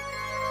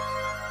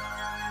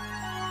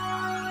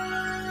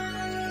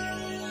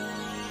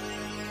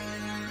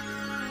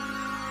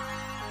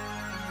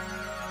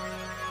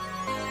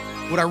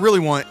 What I really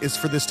want is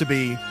for this to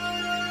be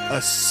a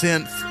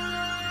synth,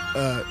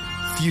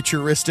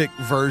 futuristic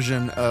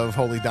version of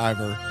Holy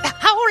Diver.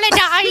 Holy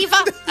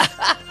diver.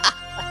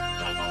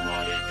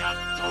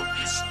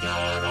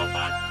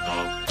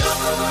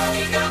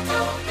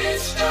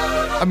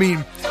 I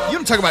mean, you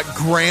want to talk about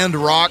grand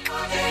rock?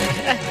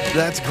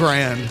 That's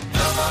grand.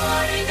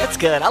 That's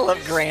good. I love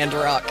grand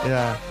rock.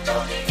 Yeah.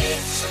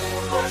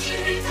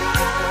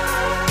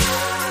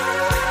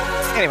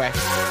 Anyway,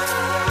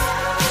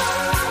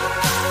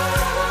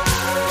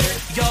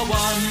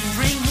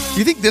 Do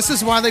you think this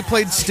is why they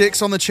played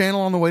Styx on the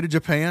channel on the way to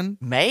Japan?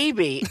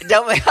 maybe.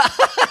 Don't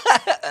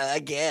I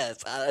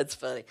guess. That's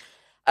funny.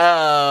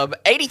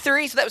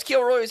 '83, so that was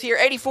Kilroy was here.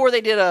 '84,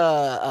 they did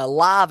a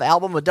live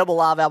album, a double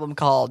live album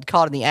called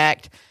 "Caught in the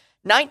Act."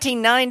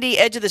 1990,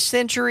 Edge of the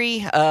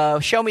Century,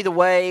 "Show Me the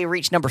Way"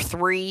 reached number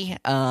 3.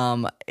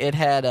 It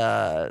had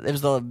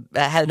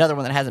another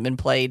one that hasn't been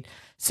played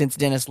since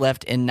Dennis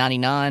left in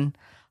 '99.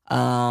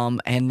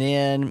 And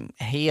then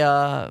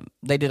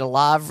they did a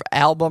live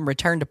album,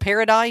 "Return to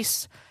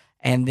Paradise."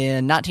 And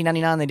then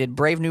 1999, they did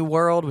 "Brave New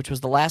World," which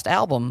was the last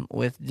album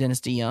with Dennis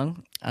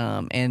DeYoung.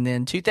 And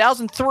then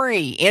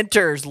 2003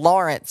 enters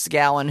Lawrence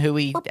Gowan, who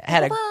we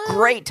had a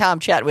great time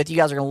chatting with. You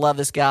guys are going to love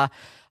this guy.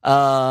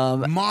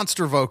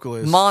 Monster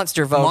vocalist.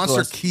 Monster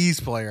keys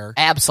player.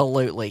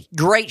 Absolutely.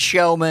 Great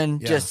showman.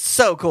 Yeah. Just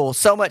so cool.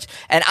 So much.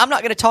 And I'm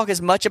not going to talk as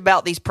much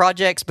about these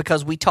projects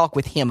because we talk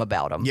with him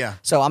about them. Yeah.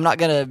 So I'm not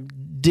going to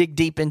dig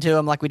deep into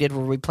them like we did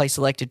where we play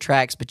selected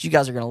tracks, but you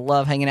guys are going to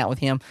love hanging out with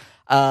him.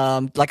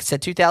 Like I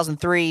said,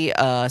 2003,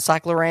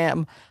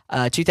 Cycloram.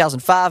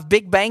 2005,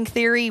 Big Bang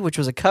Theory, which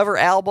was a cover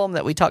album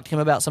that we talked to him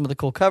about some of the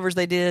cool covers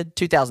they did.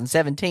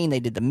 2017, they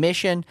did The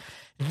Mission.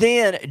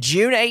 Then,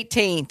 June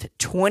 18th,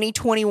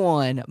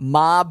 2021,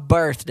 my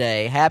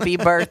birthday. Happy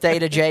birthday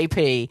to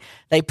JP.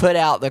 They put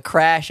out the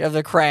Crash of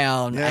the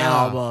Crown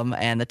album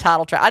and the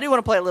title track. I do want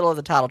to play a little of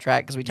the title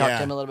track because we talked to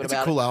him a little bit about it.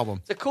 It's a cool album.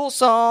 It's a cool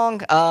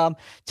song.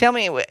 Tell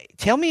me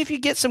if you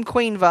get some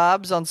Queen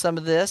vibes on some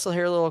of this. I'll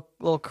hear a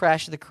little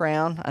Crash of the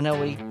Crown. I know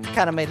we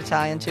kind of made a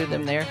tie into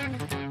them there.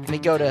 Let me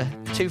go to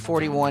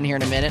 241 here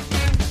in a minute.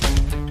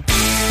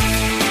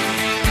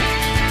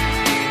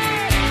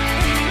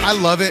 I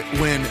love it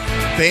when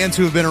bands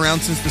who have been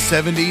around since the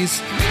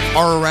 70s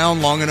are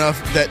around long enough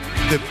that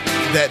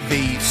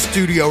the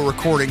studio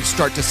recordings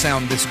start to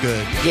sound this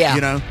good. Yeah.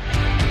 You know?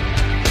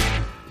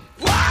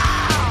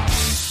 Wow!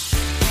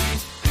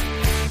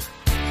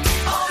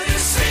 All you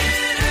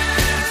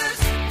sinners,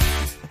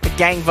 The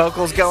gang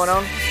vocals going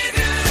on.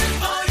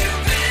 all you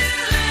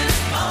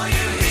villains, all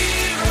you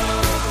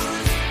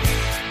heroes,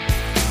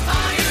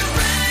 are you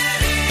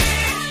ready?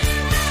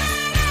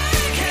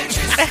 Can't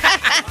you see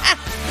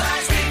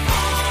lies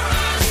before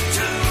us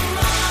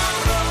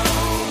tomorrow?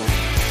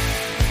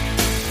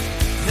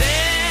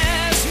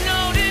 There's no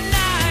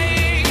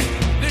denying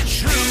the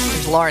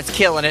truth. Lawrence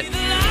killing it. The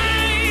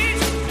light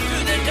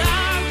through the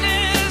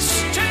darkness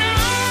tonight.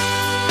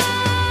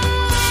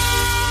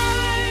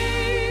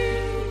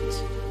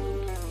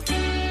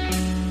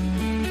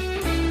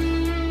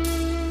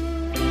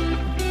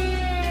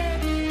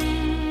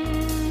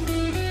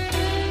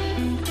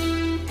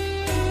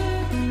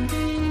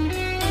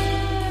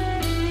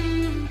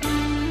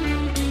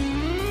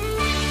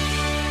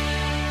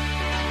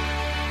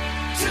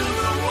 Till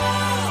the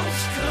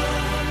walls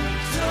come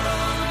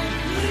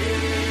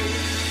tumbling.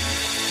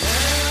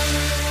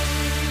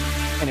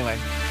 Anyway,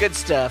 good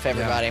stuff,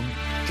 everybody.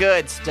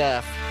 Good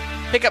stuff.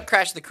 Pick up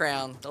Crash of the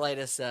Crown, the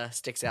latest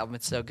Styx album.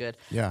 It's so good.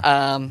 Yeah.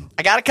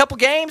 I got a couple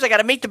games. I got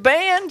to meet the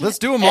band. Let's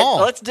do 'em And all.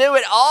 Let's do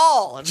it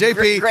all.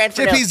 Grand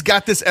finale. JP's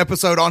got this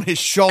episode on his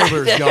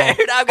shoulders, y'all.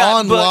 Dude, I've got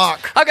on books.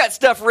 lock. I've got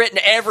stuff written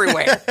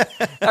everywhere.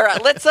 All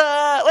right, let's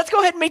go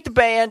ahead and meet the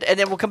band, and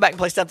then we'll come back and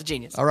play Stump the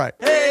Genius. All right.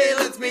 Hey,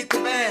 let's meet the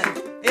band.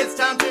 It's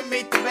time to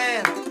meet the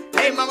band.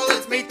 Hey, mama,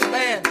 let's meet the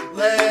band.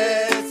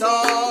 Let's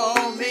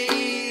all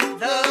meet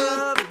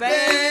the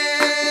band.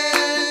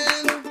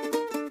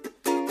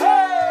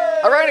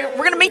 All right,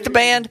 we're going to meet the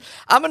band.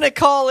 I'm going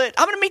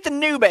to meet the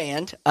new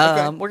band.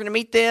 We're going to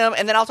meet them,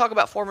 and then I'll talk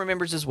about former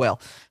members as well.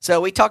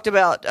 So we talked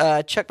about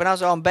Chuck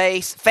Benazzo on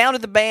bass,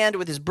 founded the band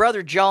with his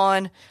brother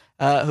John,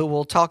 who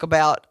we'll talk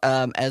about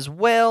as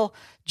well.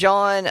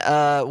 John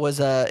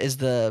is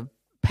the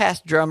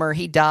past drummer.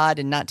 He died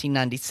in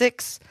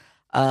 1996.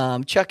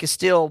 Chuck is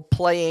still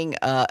playing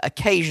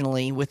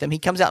occasionally with him. He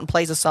comes out and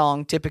plays a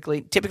song,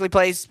 typically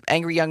plays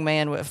Angry Young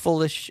Man with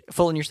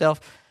Fooling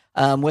Yourself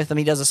with him.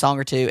 He does a song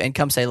or two, and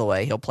Come Sail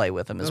Away, he'll play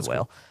with him as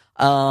well.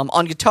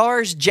 On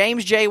guitars,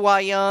 James J.Y.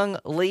 Young,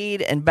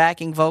 lead and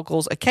backing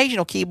vocals,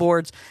 occasional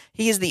keyboards.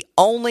 He is the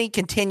only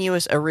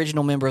continuous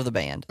original member of the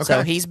band. Okay.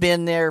 So he's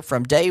been there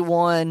from day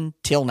one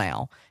till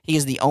now. He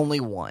is the only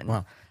one.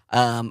 Wow.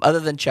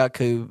 Other than Chuck,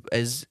 who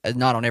is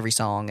not on every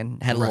song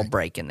and had a little Right.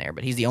 break in there,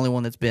 but he's the only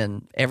one that's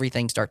been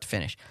everything start to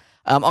finish.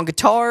 On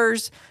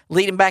guitars,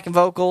 lead and backing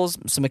vocals,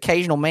 some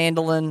occasional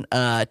mandolin.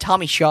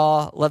 Tommy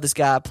Shaw, love this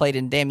guy, played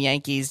in Damn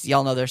Yankees.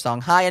 Y'all know their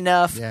song High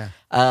Enough. Yeah.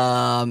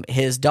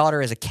 His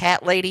daughter is a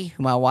cat lady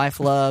who my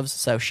wife loves,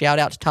 so shout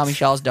out to Tommy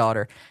Shaw's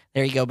daughter.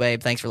 There you go,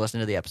 babe. Thanks for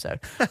listening to the episode.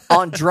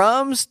 On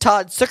drums,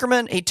 Todd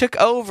Zuckerman. He took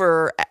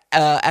over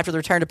after the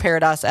Return to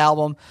Paradise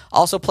album.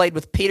 Also played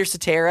with Peter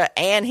Cetera,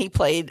 and he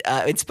played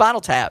in Spinal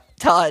Tap.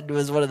 Todd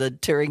was one of the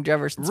touring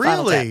drummers in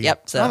Spinal Tap. Really?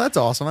 Yep. So Oh, that's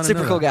awesome. I didn't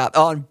super know cool that. guy.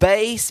 On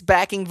bass,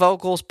 backing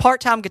vocals,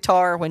 part-time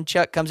guitar when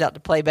Chuck comes out to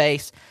play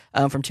bass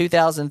from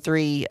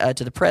 2003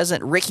 to the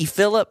present. Ricky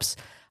Phillips.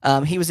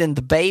 He was in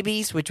The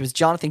Babies, which was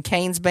Jonathan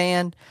Cain's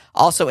band.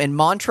 Also in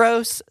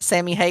Montrose,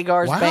 Sammy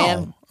Hagar's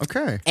band.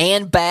 Okay.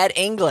 And Bad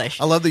English.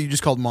 I love that you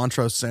just called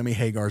Montrose Sammy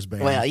Hagar's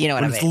band. Well, you know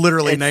what I mean. It's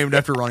literally named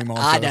after Ronnie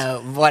Montrose. I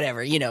know,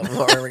 whatever. You know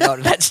where we're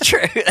going. That's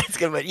true. That's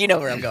good. But you know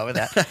where I'm going with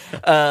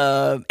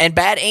that. And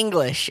Bad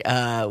English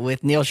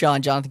with Neil Shaw,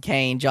 Jonathan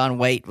Cain, John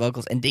Waite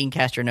vocals, and Dean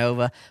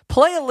Castronova.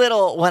 Play a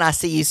little When I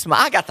See You Smile.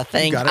 I got the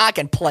thing. I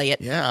can play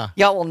it. Yeah.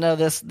 Y'all will know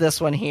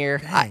this one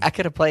here. I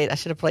could have played. I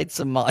should have played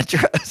some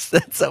Montrose.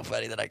 That's so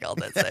funny that I called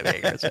that Sammy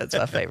Hagar's. That's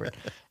my favorite.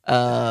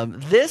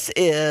 This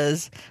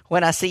is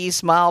When I See You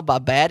Smile by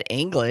Bad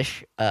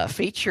English,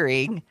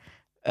 featuring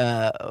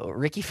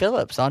Ricky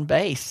Phillips on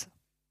bass.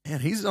 Man,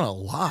 he's done a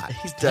lot.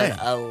 He's done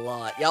a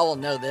lot. Y'all will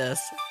know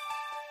this.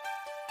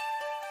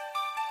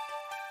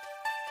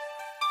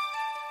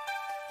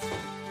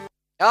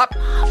 Oh,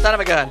 son of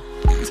a gun.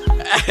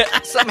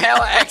 Somehow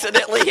I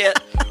accidentally hit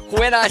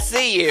When I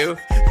See You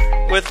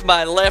with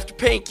my left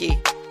pinky.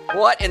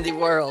 What in the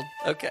world?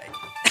 Okay.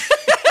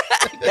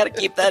 Got to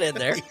keep that in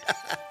there.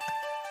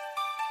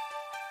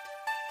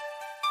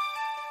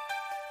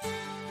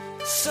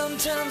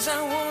 Sometimes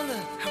I wonder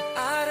how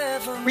I'd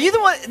ever. Were you the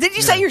one? Did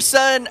you say your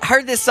son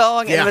heard this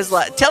song and was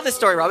like, "Tell this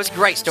story, Rob"? It's a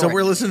great story. So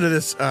we're listening to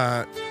this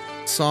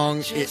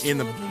song in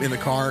the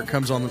car. It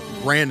comes on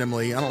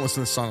randomly. I don't listen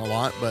to this song a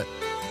lot,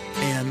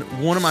 and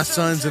one of my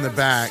sons in the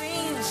back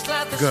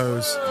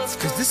goes,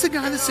 "Is this the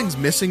guy that sings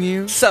Missing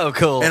You?" So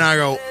cool. And I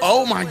go,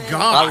 "Oh my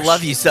gosh. I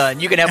love you, son.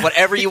 You can have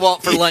whatever you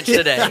want for lunch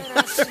today."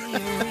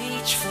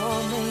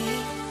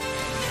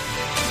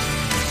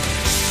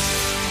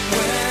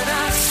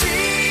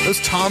 Those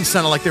toms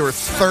sounded like they were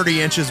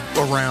 30 inches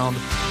around.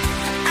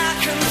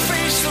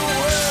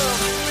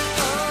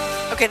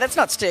 Okay, that's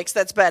not Styx.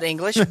 That's Bad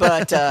English,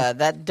 but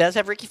that does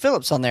have Ricky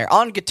Phillips on there.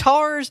 On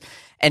guitars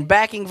and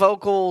backing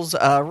vocals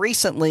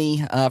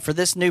recently for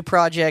this new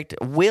project,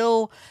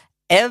 Will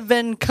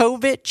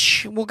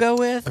Evankovich, we'll go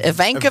with.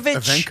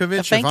 Ivankovich.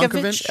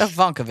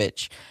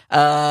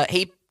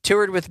 He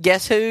toured with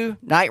Guess Who,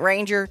 Night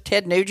Ranger,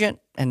 Ted Nugent,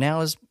 and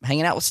now is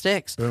hanging out with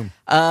Styx. Boom.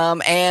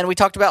 And we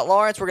talked about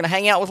Lawrence. We're going to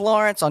hang out with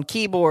Lawrence on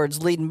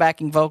keyboards, lead and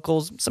backing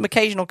vocals, some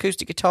occasional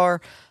acoustic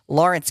guitar,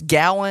 Lawrence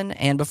Gowan.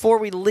 And before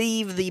we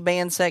leave the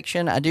band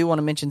section, I do want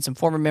to mention some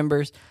former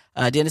members.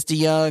 Dennis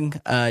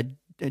DeYoung,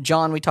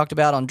 John we talked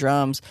about on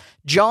drums,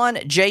 John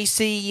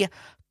J.C.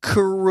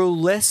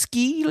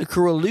 Kurulewski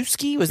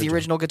was the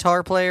original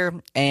guitar player,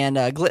 and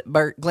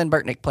Glenn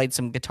Burtnick played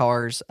some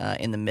guitars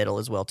in the middle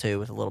as well, too,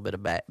 with a little bit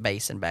of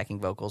bass and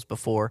backing vocals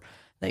before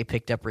they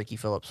picked up Ricky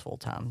Phillips full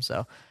time.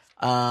 So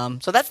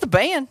that's the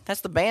band.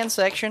 That's the band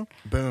section.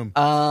 Boom.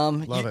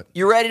 Love it.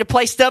 You ready to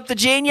play Stump the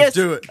Genius? Let's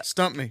do it.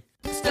 Stump me.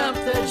 Stump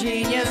the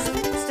genius,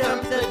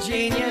 stump the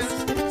genius,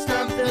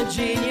 stump the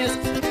genius.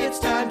 It's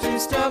time to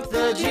stump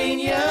the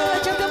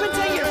genius. Jump up and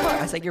say your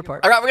part. I say your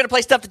part. All right, we're going to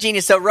play Stump the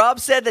Genius. So Rob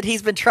said that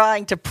he's been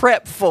trying to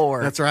prep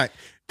for. That's right.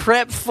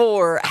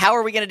 How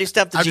are we going to do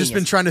Stump the Genius? I've just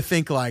been trying to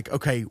think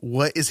okay,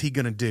 what is he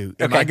going to do?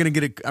 Am I going to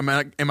get am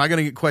I going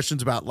to get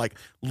questions about like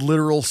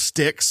literal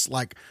sticks?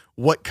 Like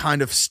what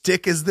kind of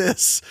stick is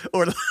this?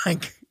 Or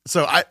like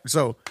so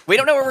we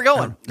don't know where we're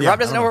going. Rob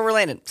doesn't know where we're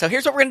landing. So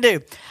here's what we're going to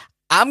do.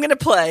 I'm going to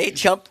play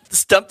Stump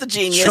the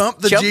Genius. Stump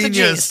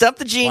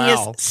the Genius.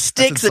 Wow.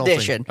 Styx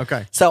edition.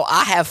 Okay. So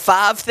I have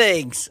 5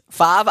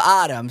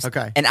 items.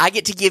 Okay. And I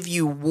get to give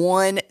you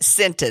one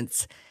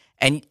sentence,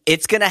 and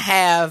it's going to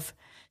have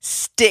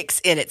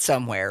Styx in it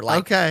somewhere.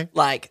 Like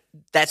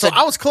that's. So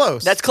I was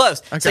close. That's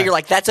close. Okay. So you're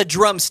like, that's a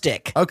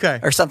drumstick. Okay.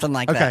 Or something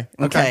like that.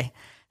 Okay.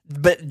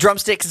 But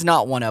drumstick is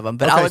not one of them.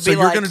 But okay, I would be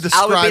like,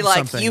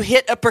 something. you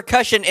hit a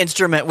percussion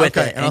instrument with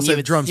it, and I'll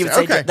say drumstick. You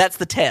would say that's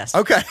the test.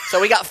 Okay.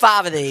 So we got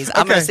 5 of these.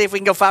 I'm going to see if we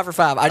can go 5 for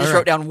 5. I just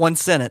wrote down one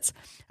sentence.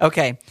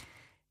 Okay.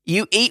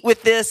 You eat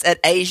with this at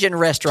Asian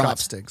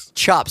restaurants.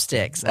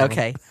 Chopsticks.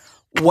 Okay.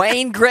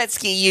 Wayne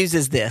Gretzky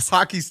uses this.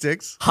 Hockey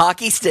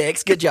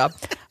sticks. Good job.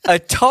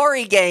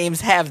 Atari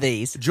games have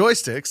these.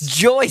 Joysticks.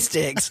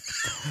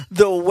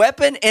 The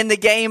weapon in the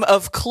game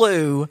of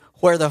Clue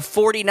where the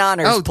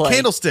 49ers play.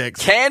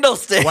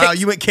 Candlesticks. Wow,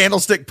 you went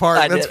Candlestick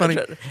Park. That's funny.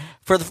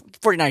 For the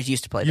 49ers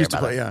used to play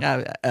there.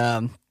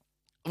 Yeah.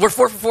 We're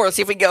 4 for 4. Let's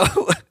see if we can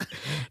go.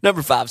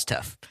 Number 5's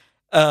tough.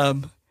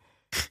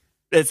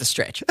 It's a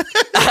stretch.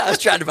 I was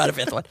trying to find a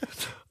 5th one.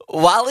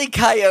 Wile E.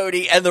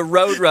 Coyote and the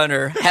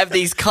Roadrunner have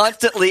these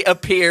constantly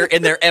appear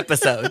in their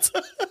episodes.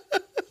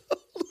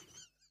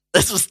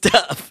 This was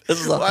tough.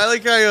 Wile E.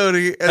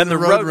 Coyote and the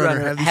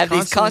Roadrunner have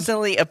these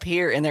constantly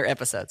appear in their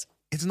episodes.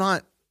 It's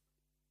not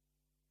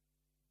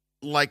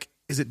like,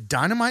 is it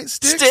Dynamite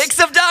Sticks? Sticks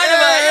of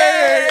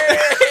Dynamite!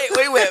 Yay!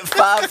 We went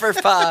 5 for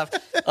 5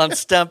 on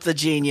Stump the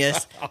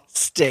Genius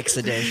Styx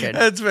edition.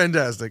 That's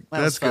fantastic.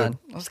 That's fun. Good.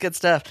 That was good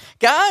stuff.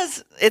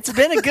 Guys, it's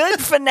been a good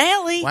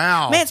finale.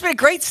 Wow. Man, it's been a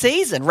great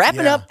season.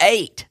 Wrapping up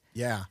 8.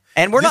 Yeah.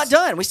 And we're not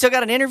done. We still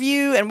got an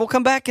interview, and we'll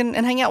come back and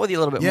hang out with you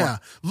a little bit more. Yeah.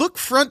 Look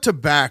front to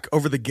back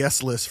over the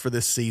guest list for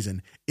this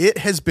season. It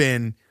has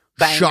been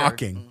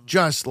shocking.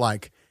 Just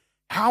like,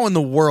 how in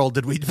the world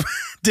did we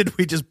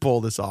just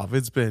pull this off?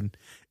 It's been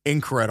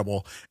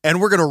incredible. And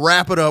we're going to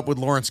wrap it up with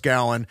Lawrence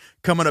Gowan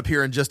coming up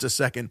here in just a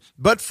second.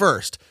 But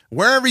first,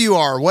 wherever you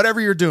are,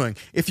 whatever you're doing,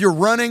 if you're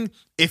running,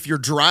 if you're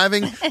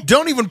driving,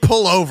 don't even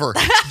pull over.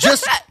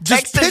 Just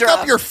pick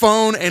up your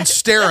phone and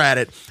stare at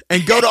it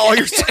and go to all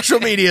your social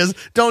medias.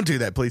 Don't do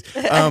that, please.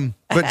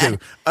 But do.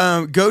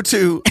 Go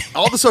to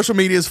all the social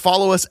medias.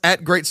 Follow us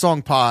at Great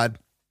Song Pod.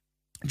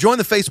 Join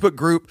the Facebook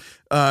group,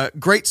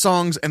 Great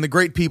Songs and the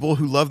Great People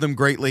Who Love Them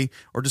Greatly,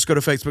 or just go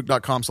to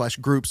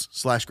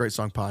facebook.com/groups/Great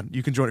Song Pod.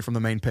 You can join it from the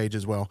main page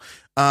as well.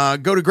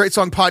 Go to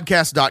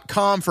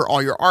greatsongpodcast.com for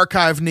all your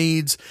archive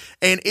needs.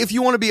 And if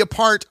you want to be a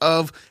part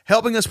of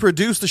helping us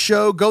produce the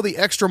show, go the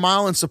extra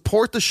mile and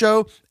support the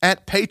show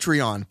at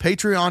Patreon,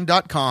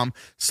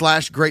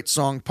 patreon.com/Great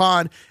Song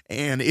Pod.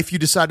 And if you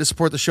decide to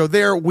support the show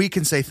there, we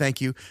can say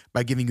thank you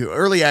by giving you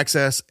early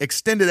access,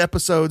 extended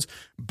episodes,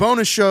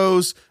 bonus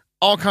shows,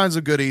 all kinds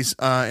of goodies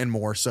and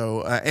more.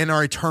 So, and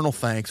our eternal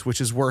thanks,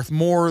 which is worth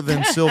more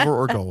than silver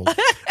or gold.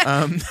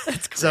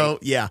 So,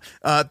 yeah.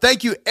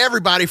 Thank you,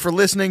 everybody, for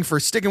listening,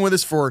 for sticking with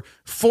us for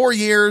 4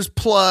 years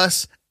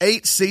plus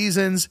 8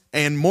 seasons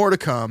and more to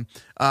come.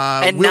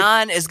 And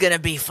 9 is going to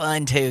be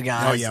fun too,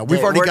 guys. Oh yeah,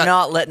 we're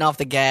not letting off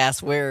the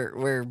gas. We've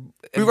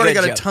already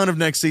got a ton of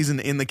next season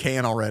in the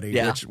can already,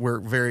 which we're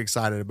very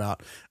excited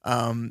about.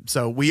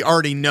 So we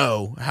already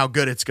know how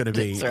good it's going to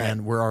be,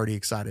 and we're already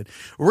excited.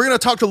 We're going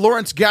to talk to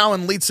Lawrence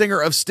Gowan, lead singer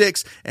of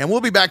Styx, and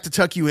we'll be back to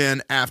tuck you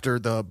in after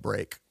the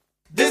break.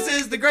 This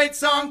is the Great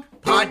Song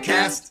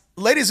Podcast.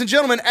 Ladies and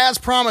gentlemen, as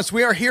promised,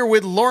 we are here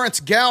with Lawrence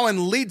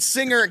Gowan, lead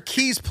singer,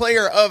 keys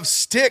player of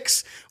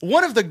Styx,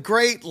 one of the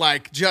great,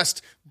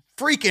 just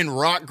freaking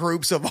rock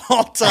groups of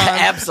all time.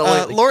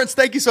 Absolutely. Lawrence,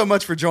 thank you so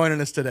much for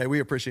joining us today. We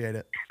appreciate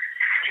it.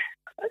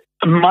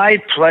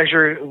 My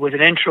pleasure. With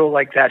an intro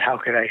like that, how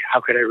could I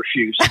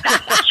refuse?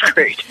 That's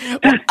great.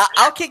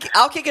 I'll kick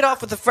it off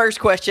with the first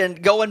question,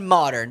 going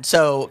modern.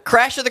 So,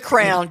 Crash of the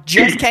Crown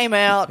just came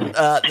out.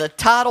 The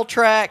title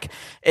track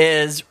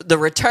is the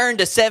return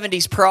to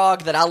 70s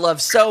prog that I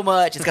love so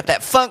much. It's got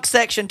that funk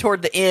section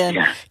toward the end.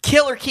 Yeah.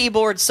 Killer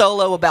keyboard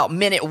solo about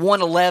minute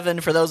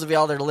 111 for those of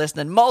y'all that are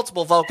listening.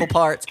 Multiple vocal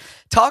parts.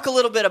 Talk a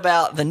little bit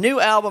about the new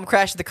album,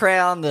 Crash of the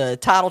Crown, the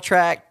title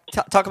track.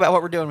 Talk about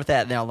what we're doing with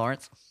that now,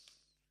 Lawrence.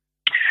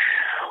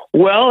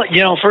 Well,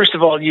 first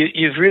of all,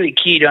 you've really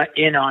keyed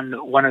in on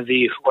one of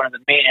the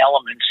main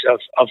elements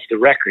of the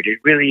record. It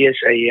really is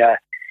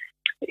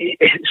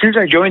since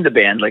I joined the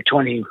band, I'm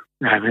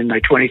in my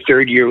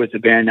 23rd year with the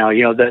band now.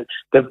 The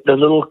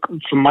little,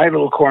 from my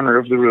little corner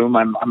of the room,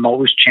 I'm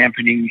always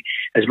championing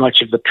as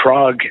much of the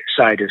prog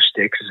side of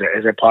Styx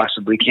as I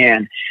possibly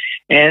can.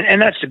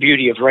 And that's the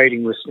beauty of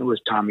writing with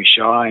Tommy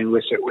Shaw and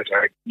with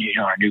our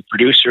our new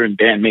producer and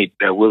bandmate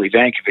Willie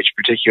Vankovich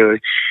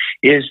particularly,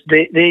 is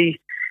they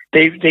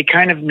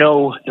kind of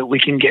know that we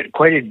can get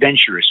quite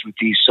adventurous with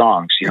these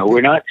songs. We're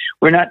not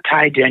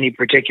tied to any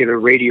particular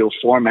radio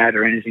format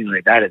or anything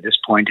like that at this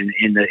point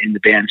in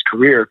the band's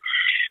career.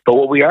 But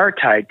what we are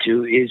tied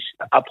to is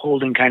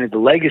upholding kind of the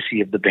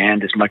legacy of the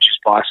band as much as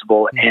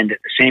possible, and at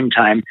the same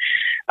time,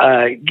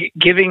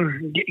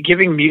 giving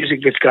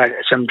music that's got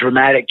some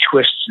dramatic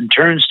twists and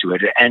turns to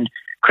it. And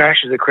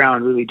Crash of the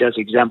Crown really does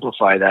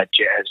exemplify that,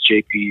 as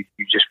JP you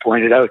just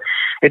pointed out.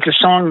 It's a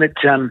song that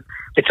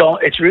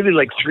it's really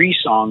like 3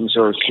 songs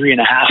or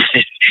 3.5,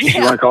 if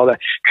you want to call that,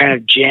 kind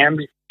of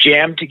jammed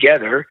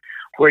together,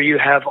 where you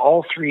have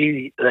all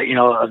 3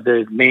 of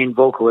the main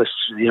vocalists,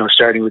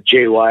 starting with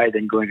JY,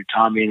 then going to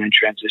Tommy, and then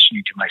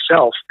transitioning to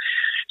myself.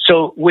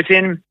 So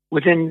within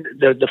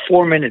the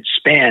 4-minute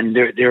span,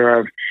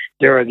 there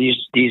are these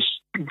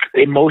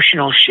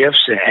emotional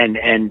shifts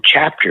and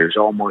chapters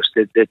almost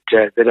that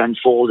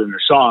unfold in the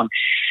song.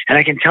 And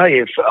I can tell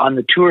you, on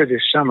the tour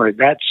this summer,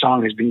 that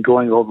song has been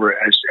going over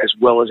as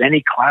well as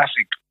any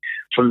classic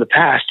from the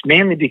past,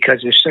 mainly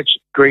because there's such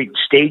great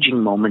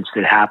staging moments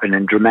that happen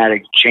and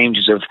dramatic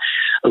changes of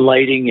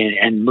lighting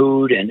and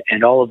mood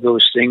and all of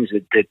those things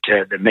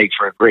that make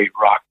for a great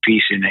rock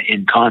piece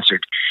in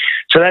concert.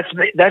 So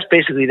that's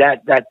basically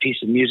that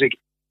piece of music.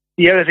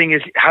 The other thing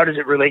is, how does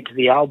it relate to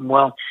the album?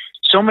 Well,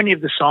 so many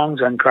of the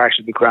songs on Crash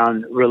of the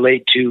Crown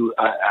relate to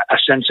a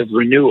sense of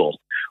renewal,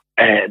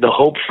 the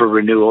hope for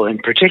renewal,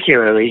 and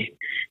particularly,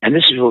 and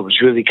this is what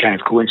was really kind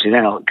of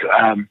coincidental,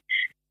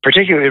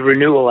 particularly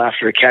renewal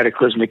after a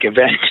cataclysmic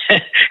event.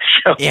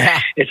 So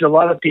it's a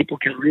lot of people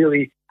can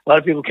relate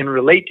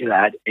to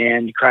that,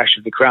 and Crash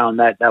of the Crown,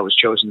 that was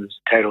chosen as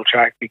the title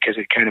track because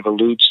it kind of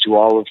alludes to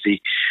all of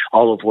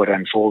what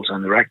unfolds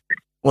on the record.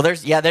 Well,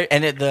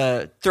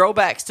 the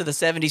throwbacks to the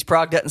 70s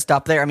prog doesn't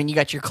stop there. I mean, you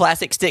got your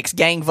classic Styx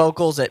gang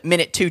vocals at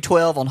minute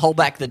 212 on Hold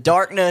Back the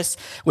Darkness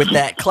with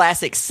that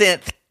classic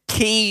synth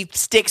key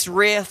Styx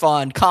riff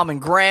on Common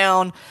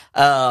Ground.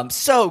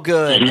 So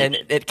good. And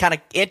it kind of,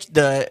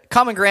 the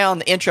Common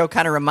Ground, the intro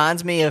kind of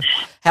reminds me of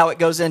how it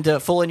goes into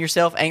Fooling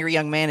Yourself, Angry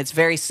Young Man. It's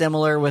very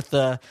similar with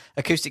the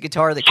acoustic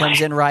guitar that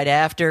comes in right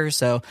after.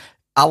 So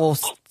I will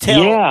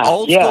tell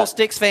old school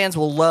Styx fans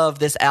will love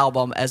this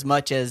album as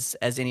much as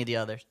any of the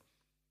others.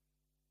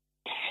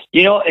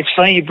 You know, it's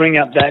funny you bring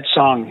up that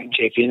song,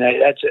 JP,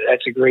 and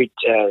that's a great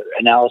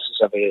analysis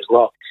of it as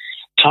well.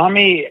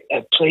 Tommy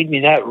played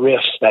me that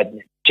riff, that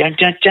dun,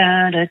 dun,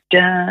 dun, dun,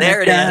 dun,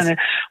 there it dun, is.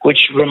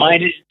 which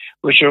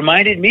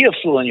reminded me of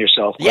 "Fooling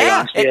Yourself." Quite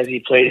honestly, as he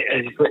played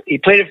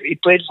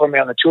it for me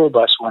on the tour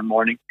bus one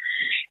morning,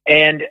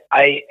 and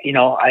I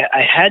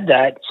had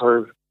that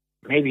for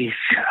maybe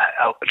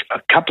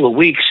a couple of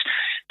weeks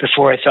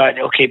before I thought,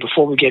 okay,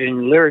 before we get any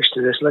lyrics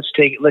to this, let's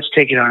take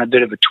it on a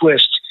bit of a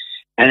twist.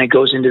 And it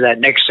goes into that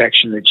next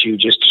section that you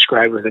just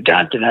described with a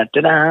da da da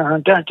da da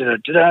da da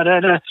da da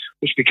da,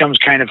 which becomes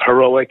kind of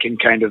heroic and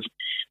kind of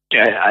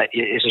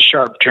is a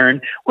sharp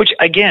turn. Which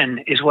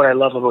again is what I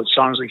love about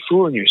songs like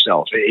 "Fooling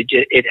Yourself."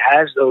 It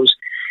has those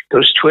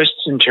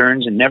twists and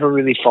turns and never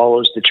really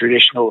follows the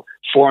traditional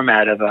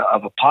format of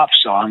a pop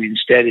song.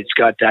 Instead, it's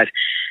got that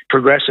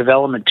progressive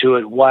element to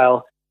it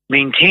while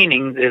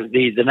maintaining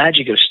the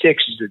magic of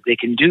Styx is that they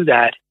can do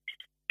that.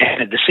 And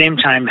at the same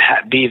time,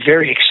 be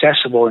very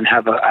accessible and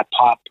have a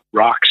pop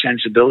rock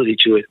sensibility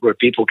to it, where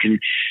people can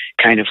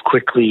kind of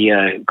quickly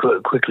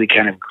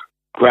kind of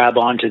grab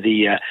onto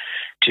the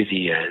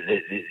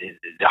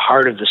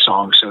heart of the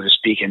song, so to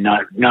speak, and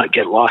not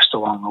get lost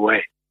along the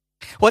way.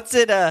 What's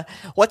it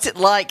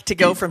like to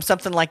go from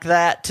something like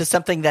that to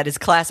something that is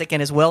classic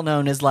and as well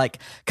known as like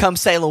 "Come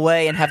Sail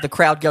Away" and have the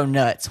crowd go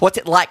nuts? What's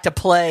it like to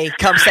play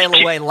 "Come Sail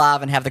Away"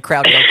 live and have the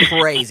crowd go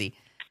crazy?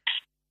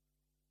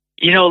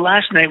 You know,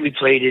 last night we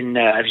played in,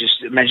 I was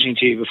just mentioning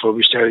to you before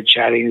we started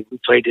chatting, we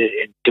played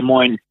in Des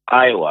Moines,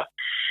 Iowa.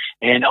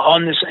 And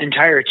on this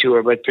entire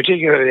tour, but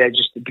particularly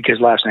just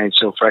because last night it's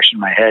so fresh in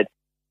my head,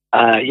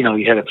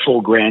 you had a full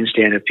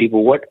grandstand of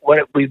people. What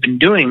we've been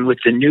doing with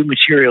the new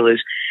material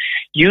is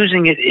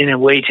using it in a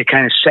way to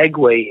kind of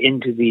segue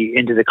into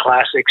the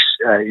classics,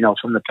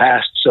 from the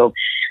past. So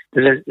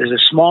there's a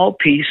small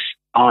piece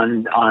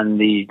on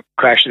the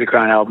Crash to the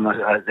Crown album,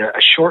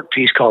 a short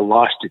piece called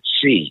 "Lost at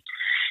Sea."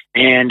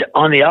 And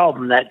on the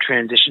album, that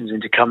transitions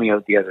into "Coming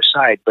Out the Other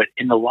Side." But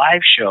in the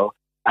live show,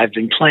 I've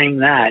been playing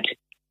that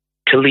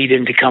to lead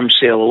into "Come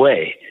Sail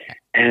Away."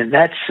 And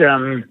that's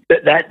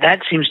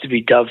that seems to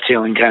be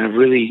dovetailing kind of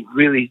really,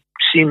 really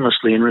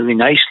seamlessly and really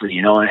nicely,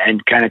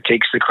 and kind of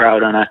takes the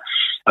crowd on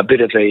a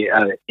bit of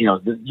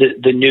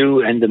the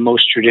new and the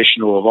most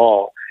traditional of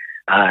all,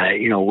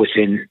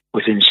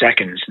 within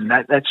seconds. And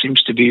that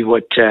seems to be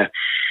what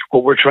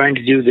we're trying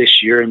to do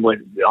this year, and what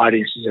the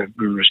audiences have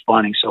been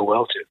responding so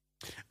well to.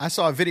 I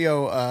saw a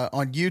video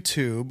on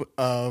YouTube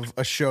of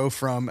a show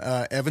from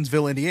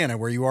Evansville, Indiana,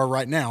 where you are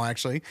right now,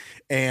 actually.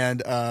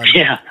 And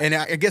and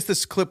I guess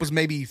this clip was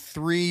maybe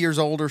 3 years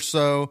old or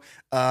so.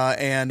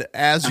 And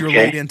as you're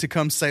leading in to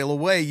 "Come Sail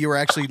Away," you were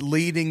actually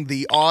leading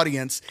the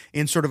audience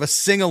in sort of a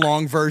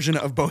sing-along version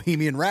of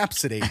Bohemian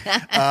Rhapsody.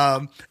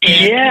 I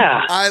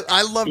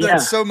love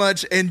that so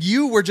much. And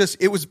you were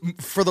it was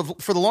for the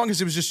longest,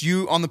 it was just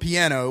you on the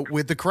piano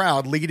with the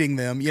crowd leading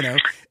them,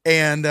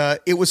 and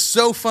it was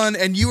so fun.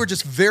 And you were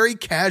just very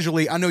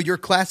casually, I know you're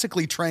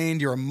classically trained,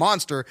 you're a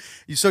monster.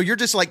 So you're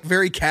just like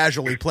very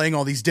casually playing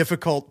all these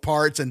difficult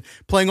parts and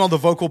playing all the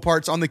vocal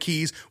parts on the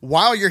keys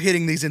while you're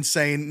hitting these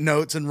insane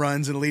notes and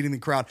runs and leading the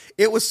crowd.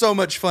 It was so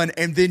much fun.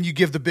 And then you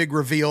give the big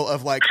reveal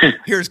of like,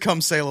 here's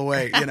 "Come Sail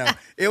Away."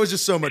 It was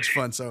just so much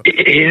fun. So,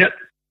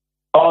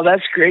 oh,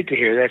 that's great to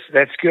hear.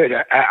 That's good.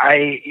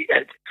 I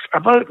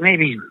about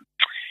maybe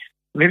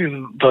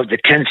about the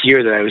 10th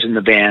year that I was in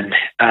the band,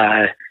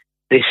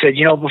 they said,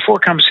 before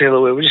 "Come Sail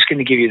Away," we're just going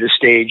to give you the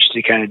stage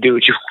to kind of do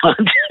what you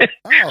want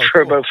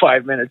for about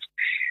 5 minutes.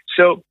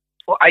 So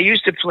I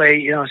used to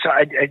play,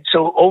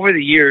 so over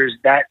the years,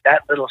 that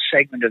little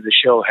segment of the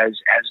show has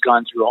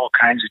gone through all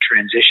kinds of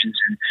transitions.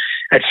 And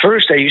at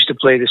first I used to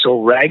play this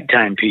old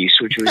ragtime piece,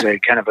 which was a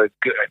kind of a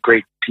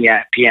great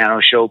piano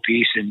show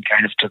piece, and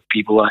kind of took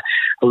people a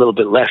little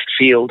bit left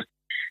field.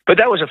 But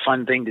that was a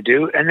fun thing to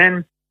do. And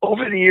then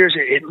over the years,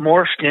 it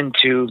morphed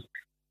into,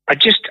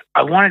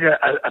 I wanted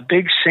a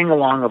big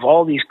sing-along of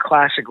all these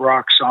classic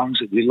rock songs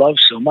that we love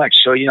so much.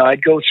 So,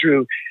 I'd go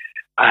through,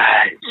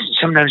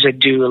 sometimes I'd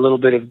do a little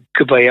bit of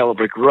 "Goodbye Yellow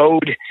Brick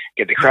Road,"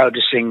 get the crowd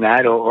to sing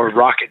that, or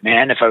 "Rocket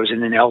Man" if I was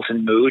in an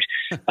Elton mood.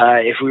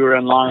 If we were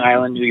in Long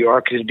Island, New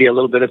York, it'd be a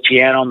little bit of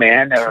 "Piano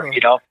Man," or,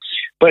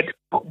 But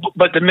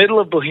the middle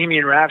of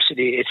Bohemian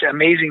Rhapsody, it's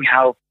amazing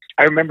how,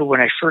 I remember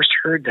when I first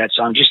heard that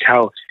song, just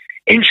how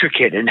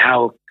intricate and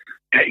how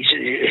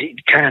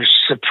kind of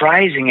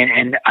surprising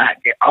and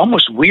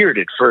almost weird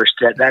at first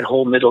that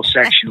whole middle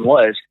section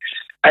was,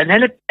 and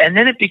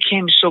then it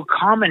became so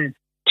common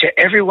to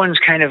everyone's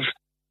kind of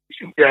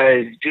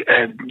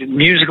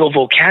musical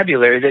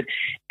vocabulary that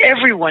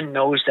everyone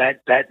knows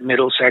that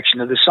middle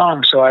section of the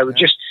song. So I would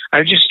just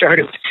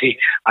started with the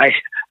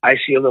I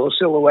see a little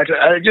silhouette.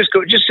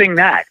 Just sing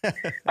that.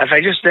 If I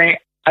just think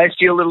I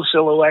see a little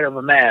silhouette of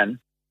a man,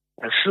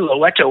 a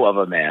silhouetto of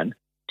a man,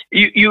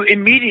 you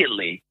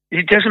immediately.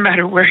 It doesn't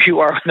matter where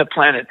you are on the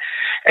planet.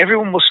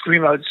 Everyone will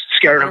scream out,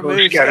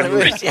 "Scaramouche,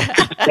 Scaramouche."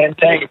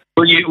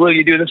 Will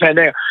you do the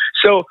fandango?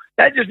 So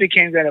that just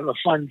became kind of a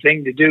fun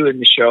thing to do in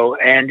the show.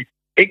 And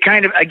it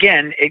kind of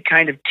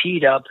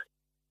teed up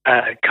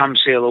Come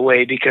Sail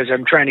Away, because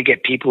I'm trying to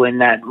get people in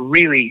that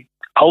really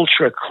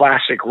ultra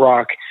classic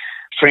rock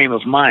frame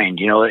of mind,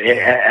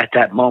 at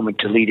that moment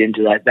to lead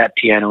into that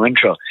piano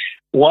intro.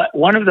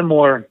 One of the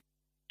more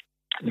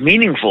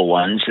meaningful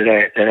ones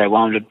that I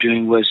wound up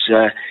doing was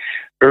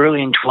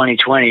early in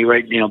 2020,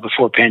 right,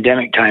 before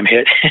pandemic time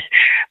hit,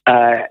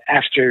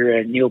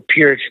 after Neil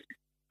Peart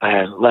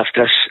left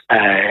us,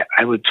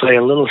 I would play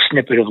a little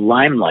snippet of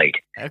Limelight.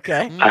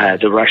 Okay.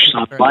 The Rush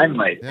song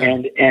Limelight.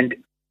 Yeah. And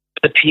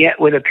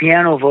with a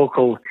piano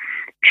vocal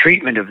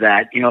treatment of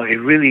that,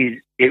 it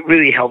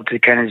really helped to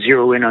kind of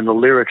zero in on the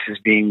lyrics as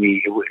being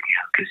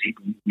because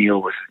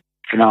Neil was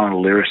a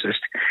phenomenal lyricist.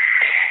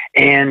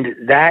 And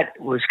that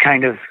was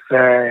kind of,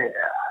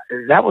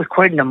 that was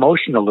quite an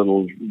emotional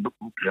little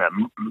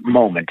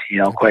moment,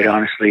 quite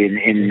honestly,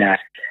 in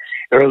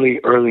early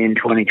in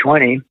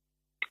 2020.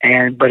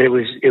 But it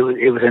was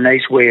a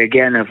nice way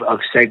again of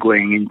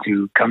segueing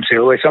into Come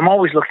Sail Away. So I'm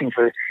always looking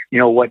for,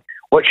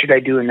 what should I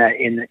do in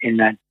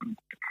that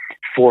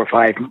 4 or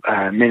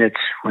 5 minutes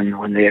when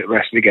the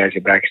rest of the guys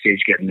are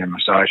backstage getting their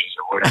massages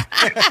or whatever.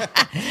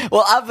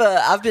 Well,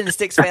 I've been a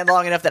Styx fan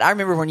long enough that I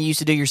remember when you used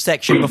to do your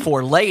section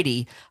before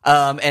Lady.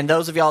 And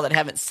those of y'all that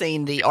haven't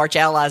seen the Arch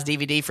Allies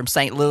DVD from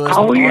St. Louis,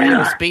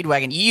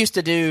 Speedwagon, you used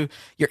to do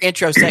your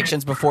intro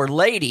sections before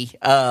Lady.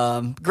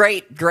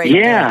 Great,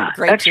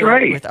 that's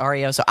right, with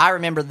REO. So I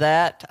remember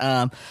that.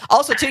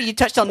 Also, too, you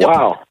touched on Neil.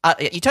 Wow.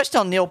 You touched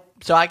on Neil.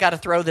 So I got to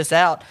throw this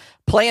out.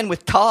 Playing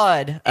with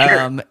Todd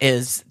Todd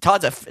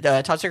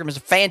Sickerman is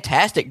a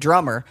fantastic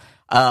drummer.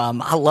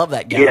 I love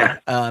that guy.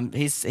 Yeah.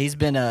 He's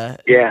been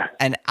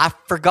and I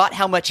forgot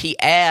how much he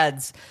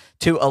adds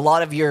to a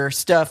lot of your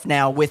stuff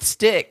now with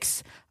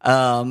Styx.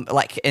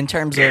 Like in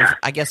terms of,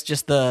 I guess,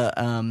 just the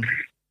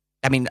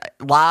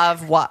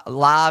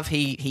live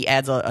he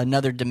adds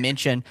another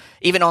dimension,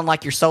 even on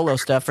like your solo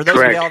stuff. For those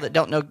of y'all that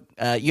don't know,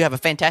 you have a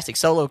fantastic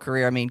solo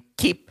career. I mean,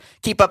 keep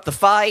up the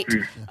fight.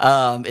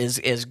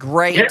 Is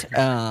great.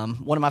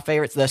 One of my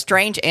favorites, the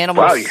Strange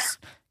Animals. Wow.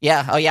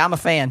 Yeah. Oh yeah, I'm a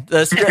fan.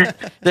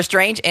 The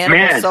Strange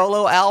Animals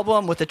solo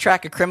album with the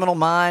track of Criminal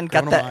Mind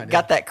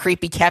got that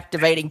creepy,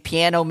 captivating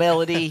piano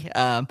melody.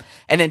 And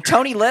then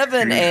Tony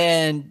Levin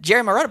and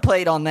Jerry Marotta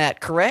played on that.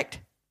 Correct?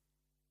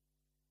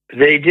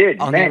 They did,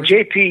 man.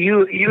 JP,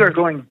 you are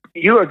going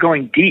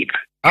deep.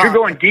 You're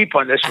going deep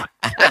on this one.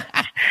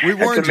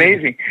 That's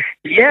amazing.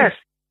 Yes,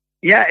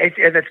 yeah,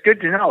 that's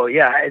good to know.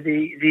 Yeah,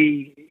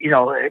 the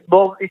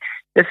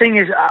thing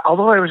is,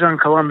 although I was on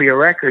Columbia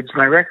Records,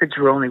 my records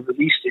were only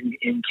released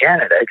in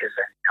Canada because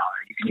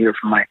you can hear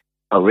from my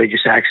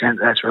outrageous accent.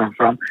 That's where I'm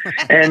from,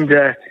 and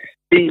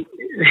the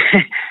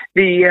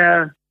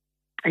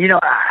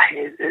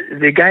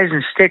guys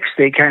in Styx,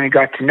 they kind of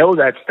got to know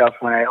that stuff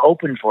when I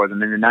opened for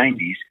them in the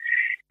 90s.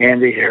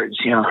 And they heard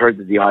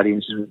that the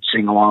audience would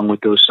sing along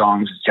with those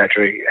songs,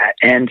 etc.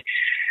 And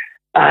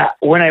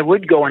when I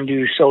would go and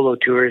do solo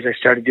tours, I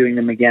started doing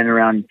them again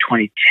around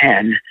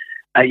 2010.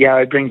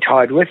 I'd bring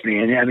Todd with me.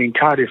 And I mean,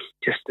 Todd is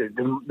just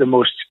the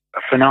most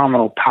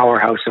phenomenal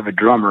powerhouse of a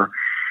drummer,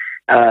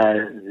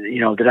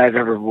 that I've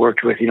ever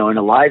worked with, in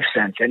a live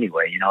sense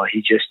anyway.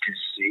 He just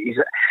is,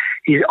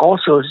 he's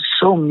also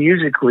so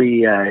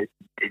musically,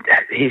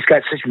 he's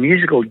got such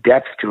musical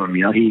depth to him.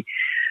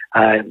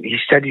 He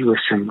studied with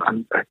some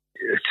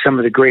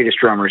of the greatest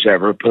drummers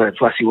ever.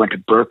 Plus, he went to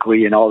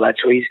Berkeley and all that.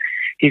 So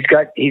he's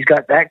got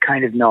that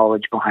kind of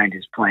knowledge behind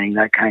his playing,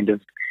 that kind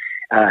of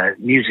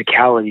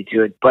musicality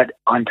to it. But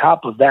on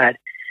top of that,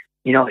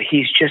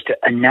 he's just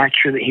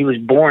he was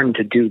born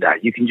to do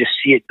that. You can just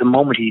see it the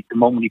moment he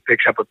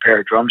picks up a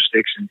pair of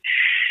drumsticks and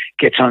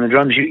gets on the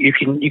drums. You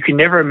can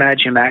never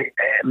imagine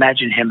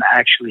him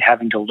actually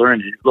having to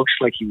learn it. It looks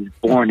like he was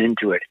born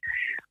into it.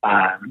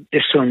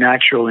 Just so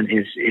natural in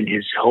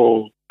his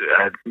whole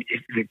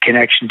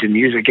connection to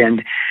music,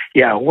 and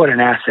what an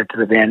asset to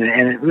the band,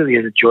 and it really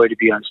is a joy to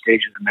be on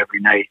stage with them every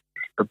night.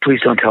 But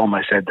please don't tell him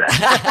I said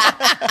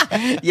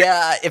that.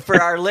 Yeah, for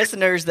our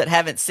listeners that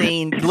haven't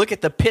seen, look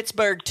at the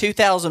Pittsburgh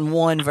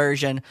 2001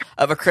 version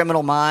of A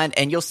Criminal Mind,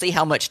 and you'll see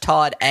how much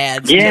Todd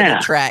adds to the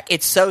track.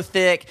 It's so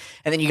thick.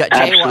 And then you got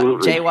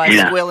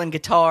JY squilling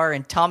guitar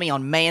and Tommy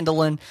on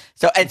mandolin.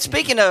 So, and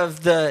speaking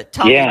of the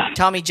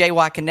Tommy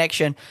JY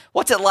connection,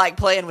 what's it like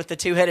playing with the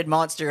two-headed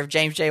monster of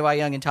James JY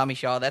Young and Tommy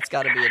Shaw? That's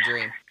got to be a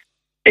dream.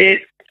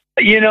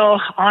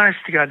 Honest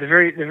to God, the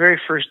very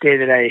first day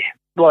that I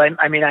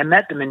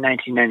met them in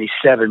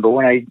 1997, but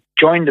when I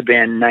joined the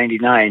band in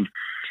 99,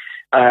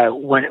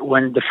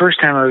 when the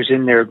first time I was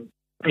in there,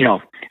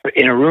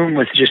 in a room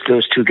with just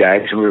those two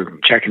guys, and we were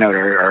checking out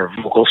our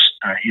vocals,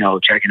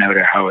 checking out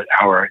how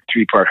our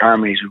 3-part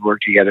harmonies would work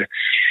together,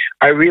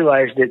 I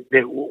realized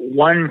that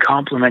one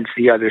complements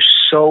the other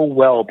so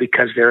well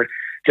because they're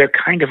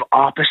kind of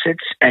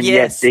opposites, and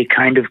yet they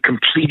kind of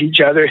complete each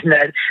other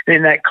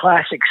in that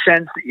classic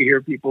sense that you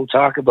hear people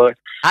talk about.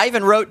 I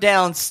even wrote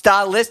down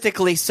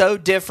stylistically so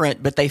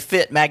different, but they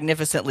fit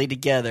magnificently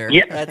together.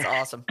 Yeah. That's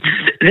awesome.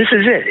 This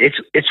is it.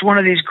 It's one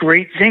of these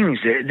great things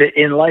that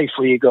in life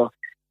where you go,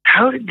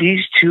 how did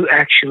these two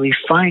actually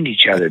find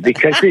each other?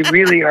 Because they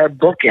really are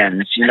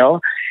bookends,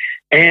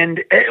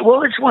 And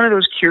well, it's one of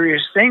those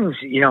curious things,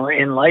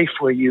 in life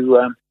where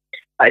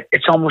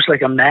it's almost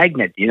like a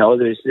magnet.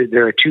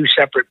 There are two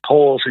separate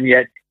poles, and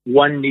yet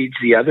one needs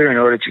the other in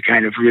order to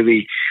kind of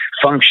really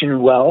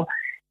function well.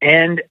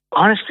 And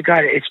honest to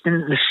God, it's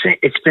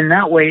been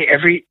that way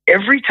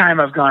every time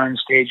I've gone on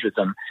stage with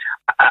them.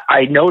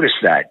 I notice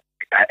that.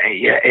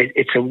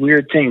 It's a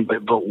weird thing,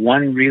 but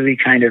one really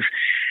kind of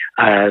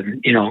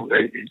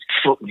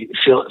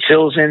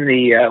fills in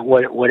the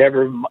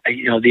whatever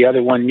the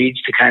other one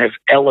needs to kind of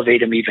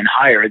elevate them even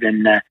higher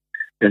than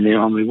they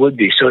normally would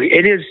be. So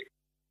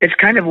it's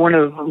kind of one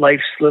of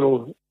life's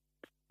little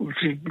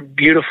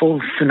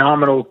beautiful,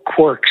 phenomenal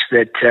quirks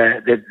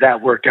that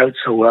worked out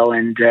so well.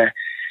 And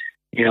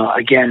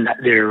again,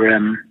 they're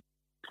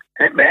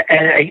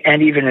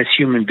and even as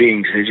human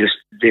beings,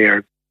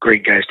 they're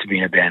great guys to be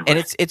in a band with.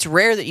 And it's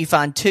rare that you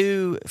find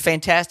two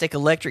fantastic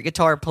electric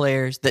guitar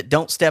players that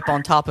don't step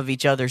on top of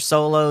each other's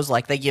solos.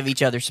 Like, they give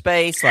each other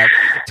space. Like,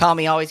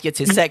 Tommy always gets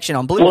his section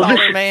on Blue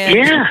Collar Man.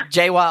 Yeah.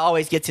 JY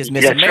always gets his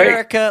Miss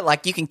America. Right.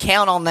 Like, you can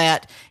count on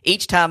that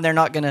each time. They're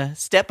not going to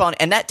step on.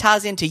 And that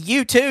ties into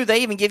you, too.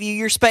 They even give you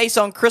your space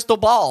on Crystal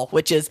Ball,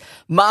 which is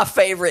my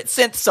favorite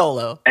synth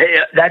solo.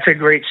 That's a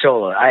great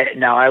solo.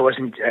 I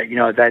wasn't,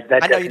 that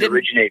doesn't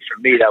originate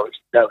from me.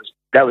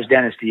 That was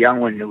Dennis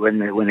DeYoung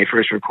when they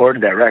first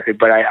recorded that record.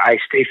 But I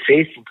stay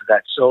faithful to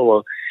that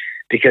solo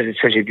because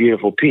it's such a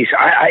beautiful piece.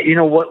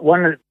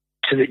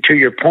 To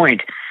your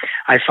point,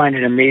 I find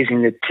it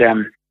amazing that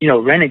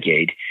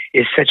Renegade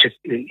is such a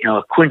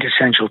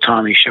quintessential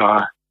Tommy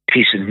Shaw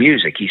piece of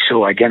music. He's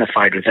so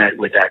identified with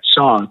that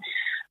song.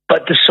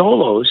 But the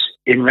solos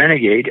in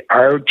Renegade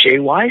are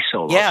JY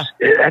solos. Yeah.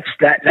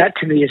 That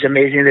to me is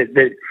amazing.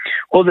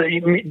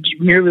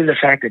 Merely the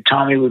fact that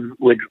Tommy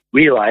would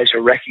realize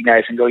or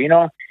recognize and go,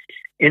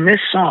 in this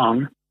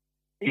song,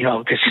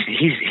 because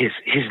he's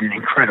an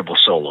incredible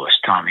soloist,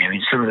 Tommy. I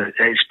mean,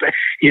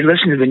 you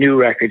listen to the new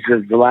records,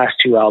 the last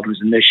two albums,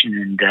 The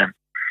Mission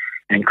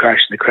and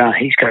Crash the Crown.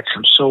 He's got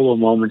some solo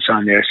moments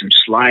on there, some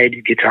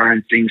slide guitar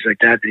and things like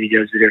that he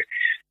does that are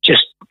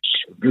just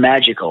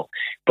magical.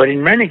 But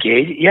in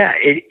Renegade, he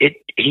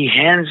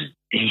hands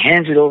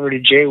it over to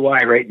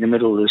JY right in the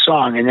middle of the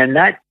song, and then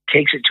that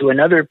takes it to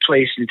another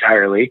place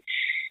entirely.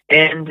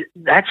 And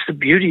that's the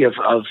beauty of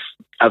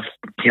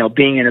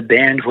being in a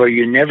band where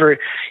you never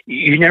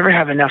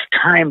have enough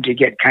time to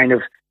get kind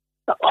of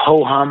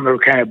ho hum or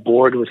kind of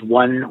bored with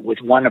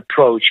one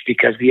approach,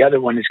 because the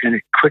other one is going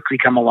to quickly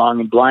come along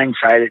and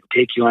blindside it and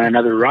take you on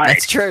another ride.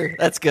 That's true.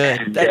 That's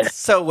good. And, that's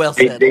so well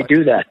said. They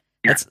do that.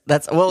 Yeah.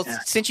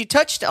 Since you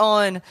touched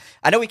on,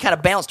 I know we kind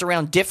of bounced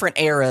around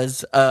different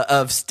eras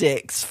of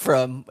Styx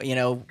from,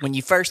 when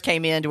you first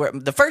came in to where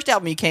the first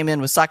album you came in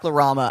was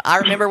Cyclorama. I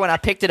remember when I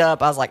picked it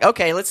up, I was like,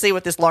 okay, let's see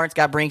what this Lawrence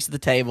guy brings to the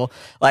table.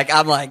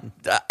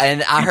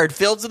 And I heard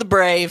Fields of the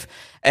Brave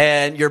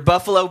and your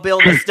Buffalo Bill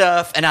and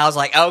stuff, and I was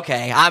like,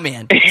 okay, I'm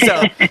in.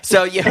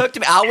 So you hooked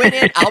me. I went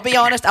in, I'll be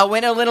honest, I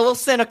went in a little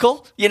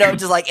cynical,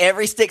 just like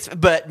every Styx,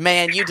 but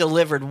man, you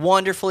delivered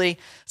wonderfully.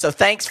 So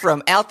thanks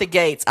from out the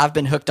gates. I've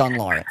been hooked on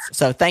Lawrence.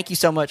 So thank you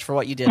so much for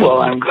what you did.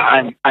 Well, I'm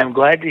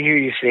glad to hear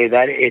you say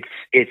that.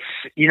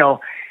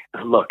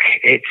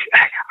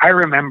 I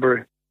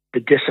remember the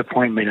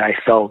disappointment I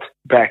felt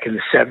back in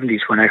the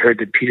 70s when I heard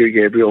that Peter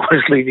Gabriel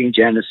was leaving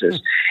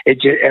Genesis.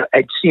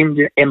 It seemed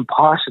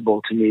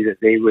impossible to me that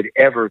they would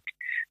ever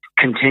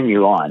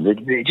continue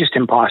on. Just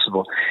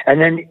impossible. And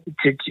then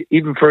to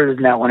even further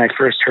than that, when I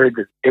first heard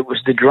that it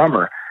was the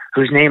drummer,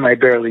 whose name I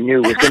barely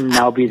knew, was going to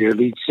now be their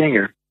lead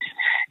singer.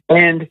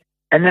 And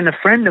then a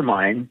friend of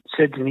mine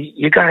said to me,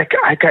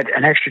 I got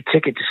an extra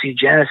ticket to see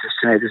Genesis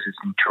tonight. This is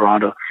in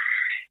Toronto.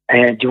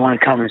 And do you want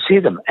to come and see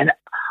them? And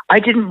I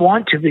didn't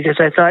want to, because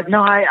I thought,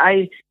 no,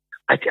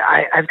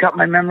 I've got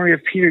my memory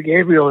of Peter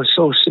Gabriel is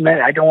so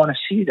cemented. I don't want to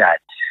see that.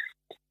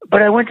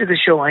 But I went to the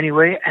show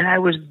anyway, and I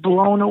was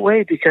blown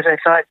away, because I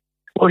thought,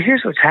 well,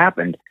 here's what's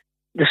happened.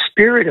 The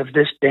spirit of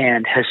this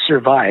band has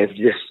survived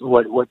this,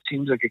 what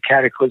seems like a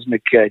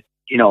cataclysmic,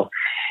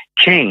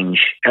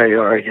 change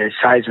or a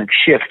seismic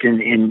shift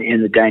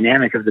in the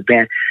dynamic of the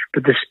band.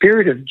 But the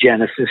spirit of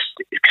Genesis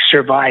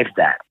survived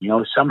that,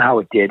 somehow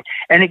it did.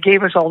 And it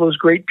gave us all those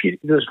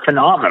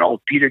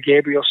phenomenal Peter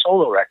Gabriel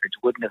solo records.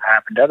 Wouldn't have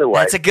happened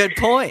otherwise. That's a good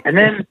point. And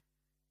then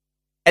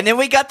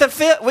we got the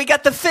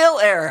Phil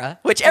era,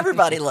 which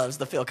everybody loves,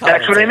 the Phil Collins.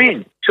 That's what I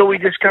mean. So we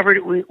discovered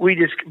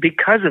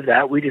because of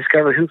that, we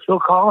discovered who Phil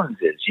Collins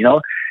is,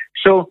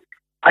 So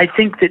I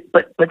think that,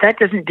 but that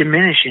doesn't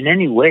diminish in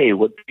any way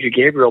what Peter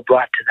Gabriel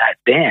brought to that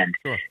band.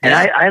 Sure. And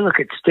I look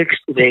at Styx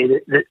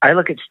today. I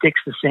look at Styx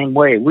the same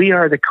way. We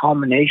are the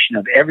culmination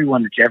of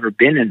everyone that's ever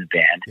been in the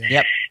band.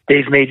 Yep.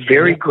 They've made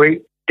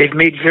They've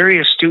made very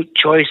astute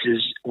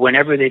choices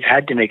whenever they've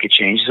had to make a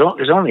change.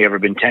 There's only ever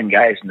been 10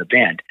 guys in the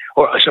band,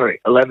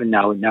 11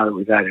 now that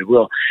we've added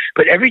Will.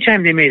 But every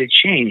time they made a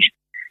change,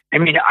 I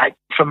mean,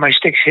 from my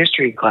Styx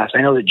history class,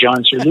 I know that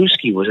John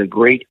Serlewski was a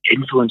great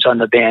influence on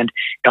the band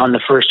on the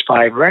first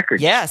 5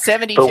 records. Yeah,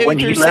 72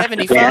 through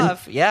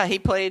 75. He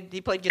played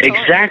guitar.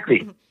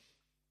 Exactly.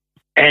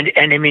 and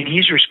I mean,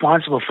 he's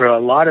responsible for a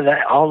lot of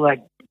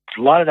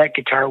that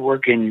guitar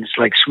work in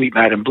like Sweet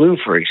Madam Blue,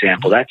 for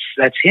example.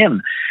 That's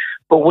him.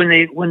 But when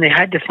they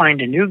had to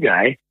find a new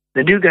guy,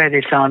 the new guy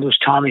they found was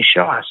Tommy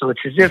Shaw. So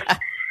it's as if,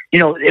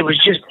 it was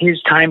just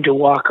his time to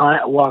walk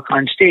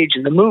on stage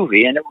in the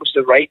movie, and it was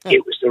the right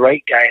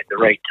guy at the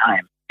right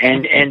time.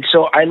 And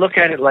so I look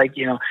at it like,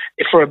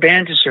 if for a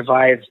band to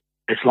survive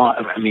as long,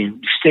 I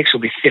mean, Styx will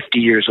be 50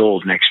 years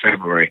old next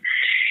February.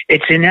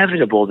 It's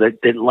inevitable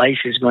that life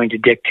is going to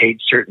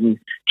dictate certain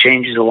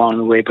changes along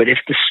the way. But if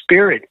the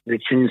spirit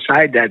that's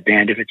inside that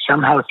band, if it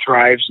somehow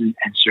thrives and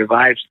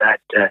survives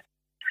that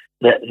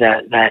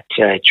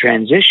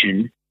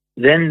transition,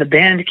 then the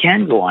band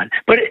can go on.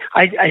 But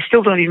I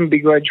still don't even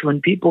begrudge when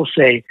people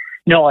say,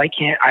 no, I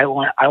can't. I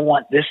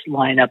want this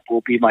lineup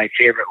will be my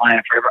favorite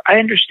lineup forever. I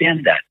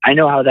understand that. I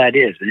know how that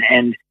is.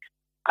 And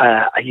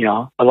a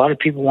lot of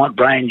people want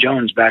Brian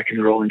Jones back in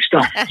the Rolling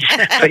Stones,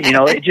 but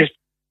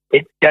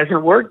it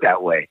doesn't work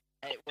that way.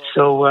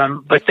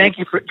 So, but thank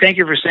you for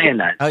saying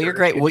that. Oh, you're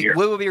great. We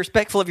will be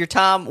respectful of your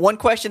time. One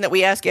question that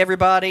we ask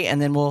everybody,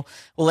 and then we'll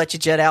let you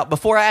jet out.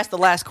 Before I ask the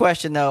last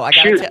question, though, I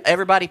got to tell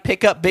everybody,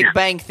 pick up Big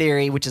Bang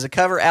Theory, which is a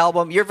cover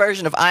album. Your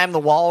version of "I Am the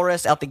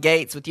Walrus" out the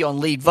gates with you on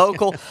lead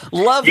vocal.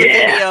 Love the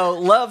video.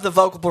 Love the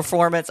vocal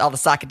performance. All the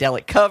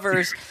psychedelic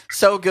covers.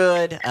 So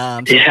good.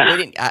 I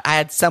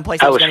had someplace.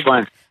 That was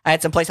fun. I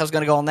had some place I was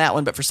going to go on that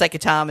one, but for sake of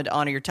time and to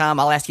honor your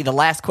time, I'll ask you the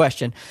last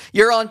question.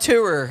 You're on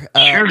tour,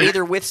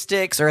 either with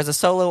Styx or as a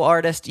solo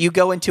artist. You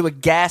go into a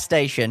gas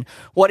station.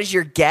 What is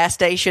your gas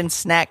station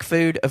snack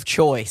food of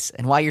choice?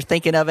 And while you're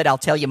thinking of it, I'll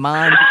tell you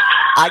mine.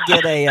 I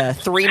get a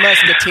Three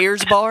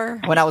Musketeers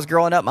bar. When I was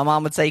growing up, my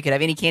mom would say you could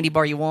have any candy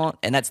bar you want,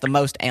 and that's the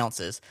most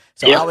ounces.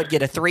 So I would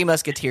get a Three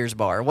Musketeers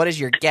bar. What is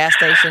your gas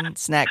station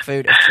snack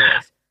food of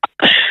choice?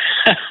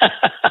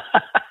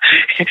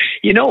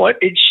 You know what?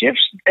 It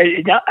shifts.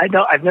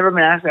 I've never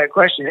been asked that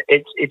question.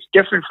 It's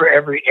different for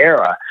every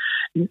era.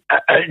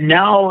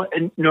 Now,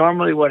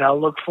 normally what I'll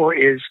look for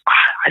is,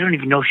 I don't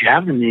even know if you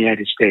have them in the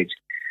United States.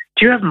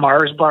 Do you have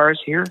Mars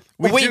bars here?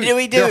 We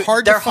do. They're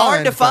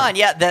hard to find.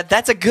 Yeah,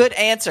 that's a good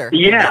answer.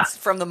 Yeah. That's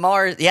from the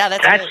Mars. Yeah,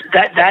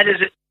 that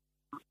is it.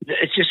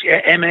 It's just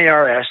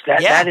MARS.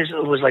 That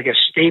was like a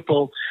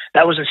staple.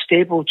 That was a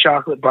staple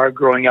chocolate bar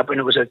growing up, and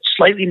it was a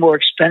slightly more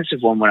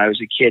expensive one when I was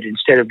a kid.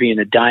 Instead of being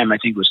a dime, I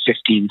think it was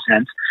 15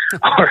 cents,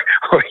 or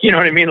you know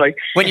what I mean, like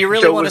when you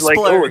really want to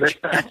splurge.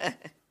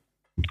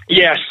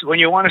 Yes, when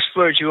you want to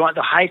splurge, you want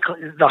the high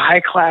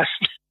class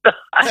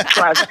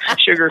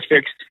sugar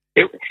fix.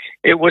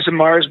 It was a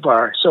Mars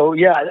bar. So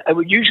yeah, it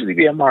would usually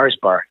be a Mars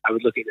bar. I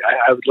would look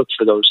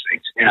for those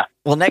things. Yeah.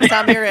 Well, next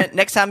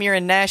time you're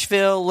in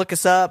Nashville, look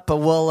us up.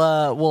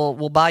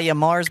 We'll buy you a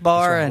Mars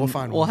bar, right,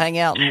 and we'll hang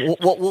out. And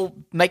we'll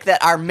make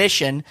that our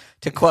mission,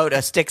 to quote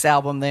a Styx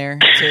album there.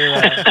 To do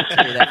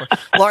that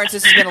for. Lawrence,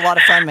 this has been a lot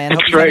of fun, man.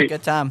 Hope you had a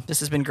good time. This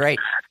has been great.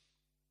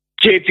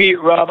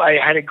 JP, Rob, I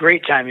had a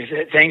great time.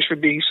 Thanks for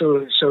being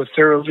so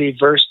thoroughly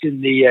versed in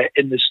the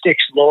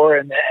Styx lore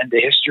and the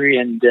history,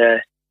 and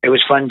it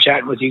was fun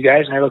chatting with you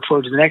guys, and I look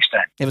forward to the next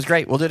time. It was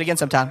great. We'll do it again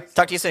sometime.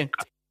 Talk to you soon.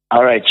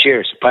 All right.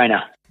 Cheers. Bye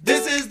now.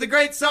 This is the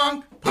Great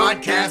Song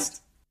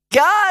Podcast.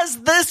 Guys,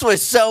 this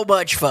was so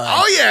much fun.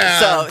 Oh, yeah.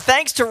 So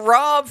thanks to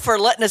Rob for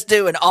letting us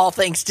do an All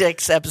Things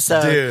Styx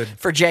episode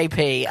for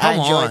JP. I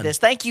enjoyed this.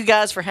 Thank you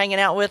guys for hanging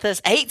out with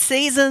us. 8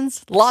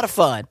 seasons. A lot of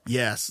fun.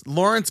 Yes.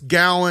 Lawrence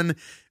Gowan.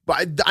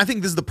 But I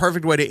think this is the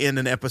perfect way to end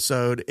an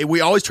episode.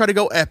 We always try to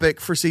go epic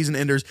for season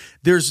enders.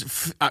 There's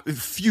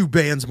few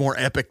bands more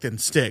epic than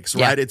Styx,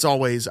 right? Yeah. It's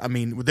always,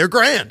 they're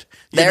grand.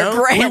 They're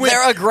grand.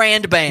 They're a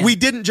grand band. We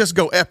didn't just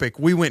go epic.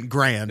 We went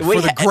grand for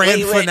the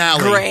grand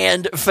finale.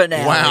 Grand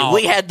finale. Wow.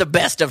 We had the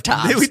best of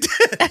times. We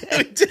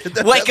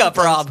did. Wake up,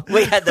 Rob.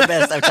 We had the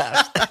best of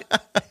times.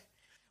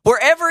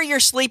 Wherever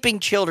your sleeping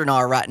children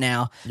are right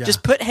now,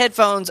 just put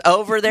headphones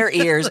over their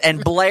ears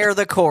and blare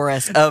the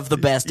chorus of the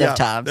best of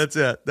times.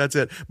 That's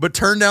it. But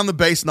turn down the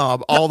bass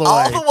knob all the way.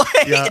 All the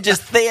way.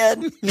 Just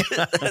thin.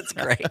 That's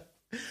great.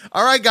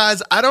 All right,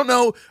 guys. I don't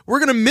know. We're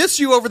going to miss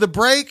you over the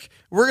break.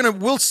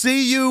 We'll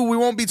see you. We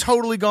won't be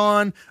totally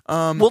gone.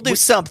 We'll do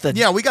something.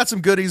 Yeah, we got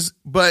some goodies,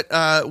 but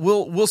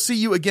we'll see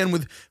you again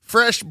with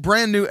fresh,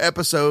 brand new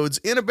episodes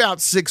in about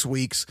 6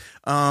 weeks.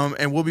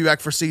 And we'll be back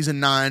for season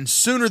 9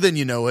 sooner than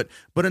you know it.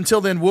 But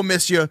until then, we'll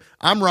miss you.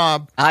 I'm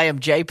Rob. I am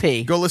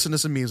JP. Go listen to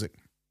some music.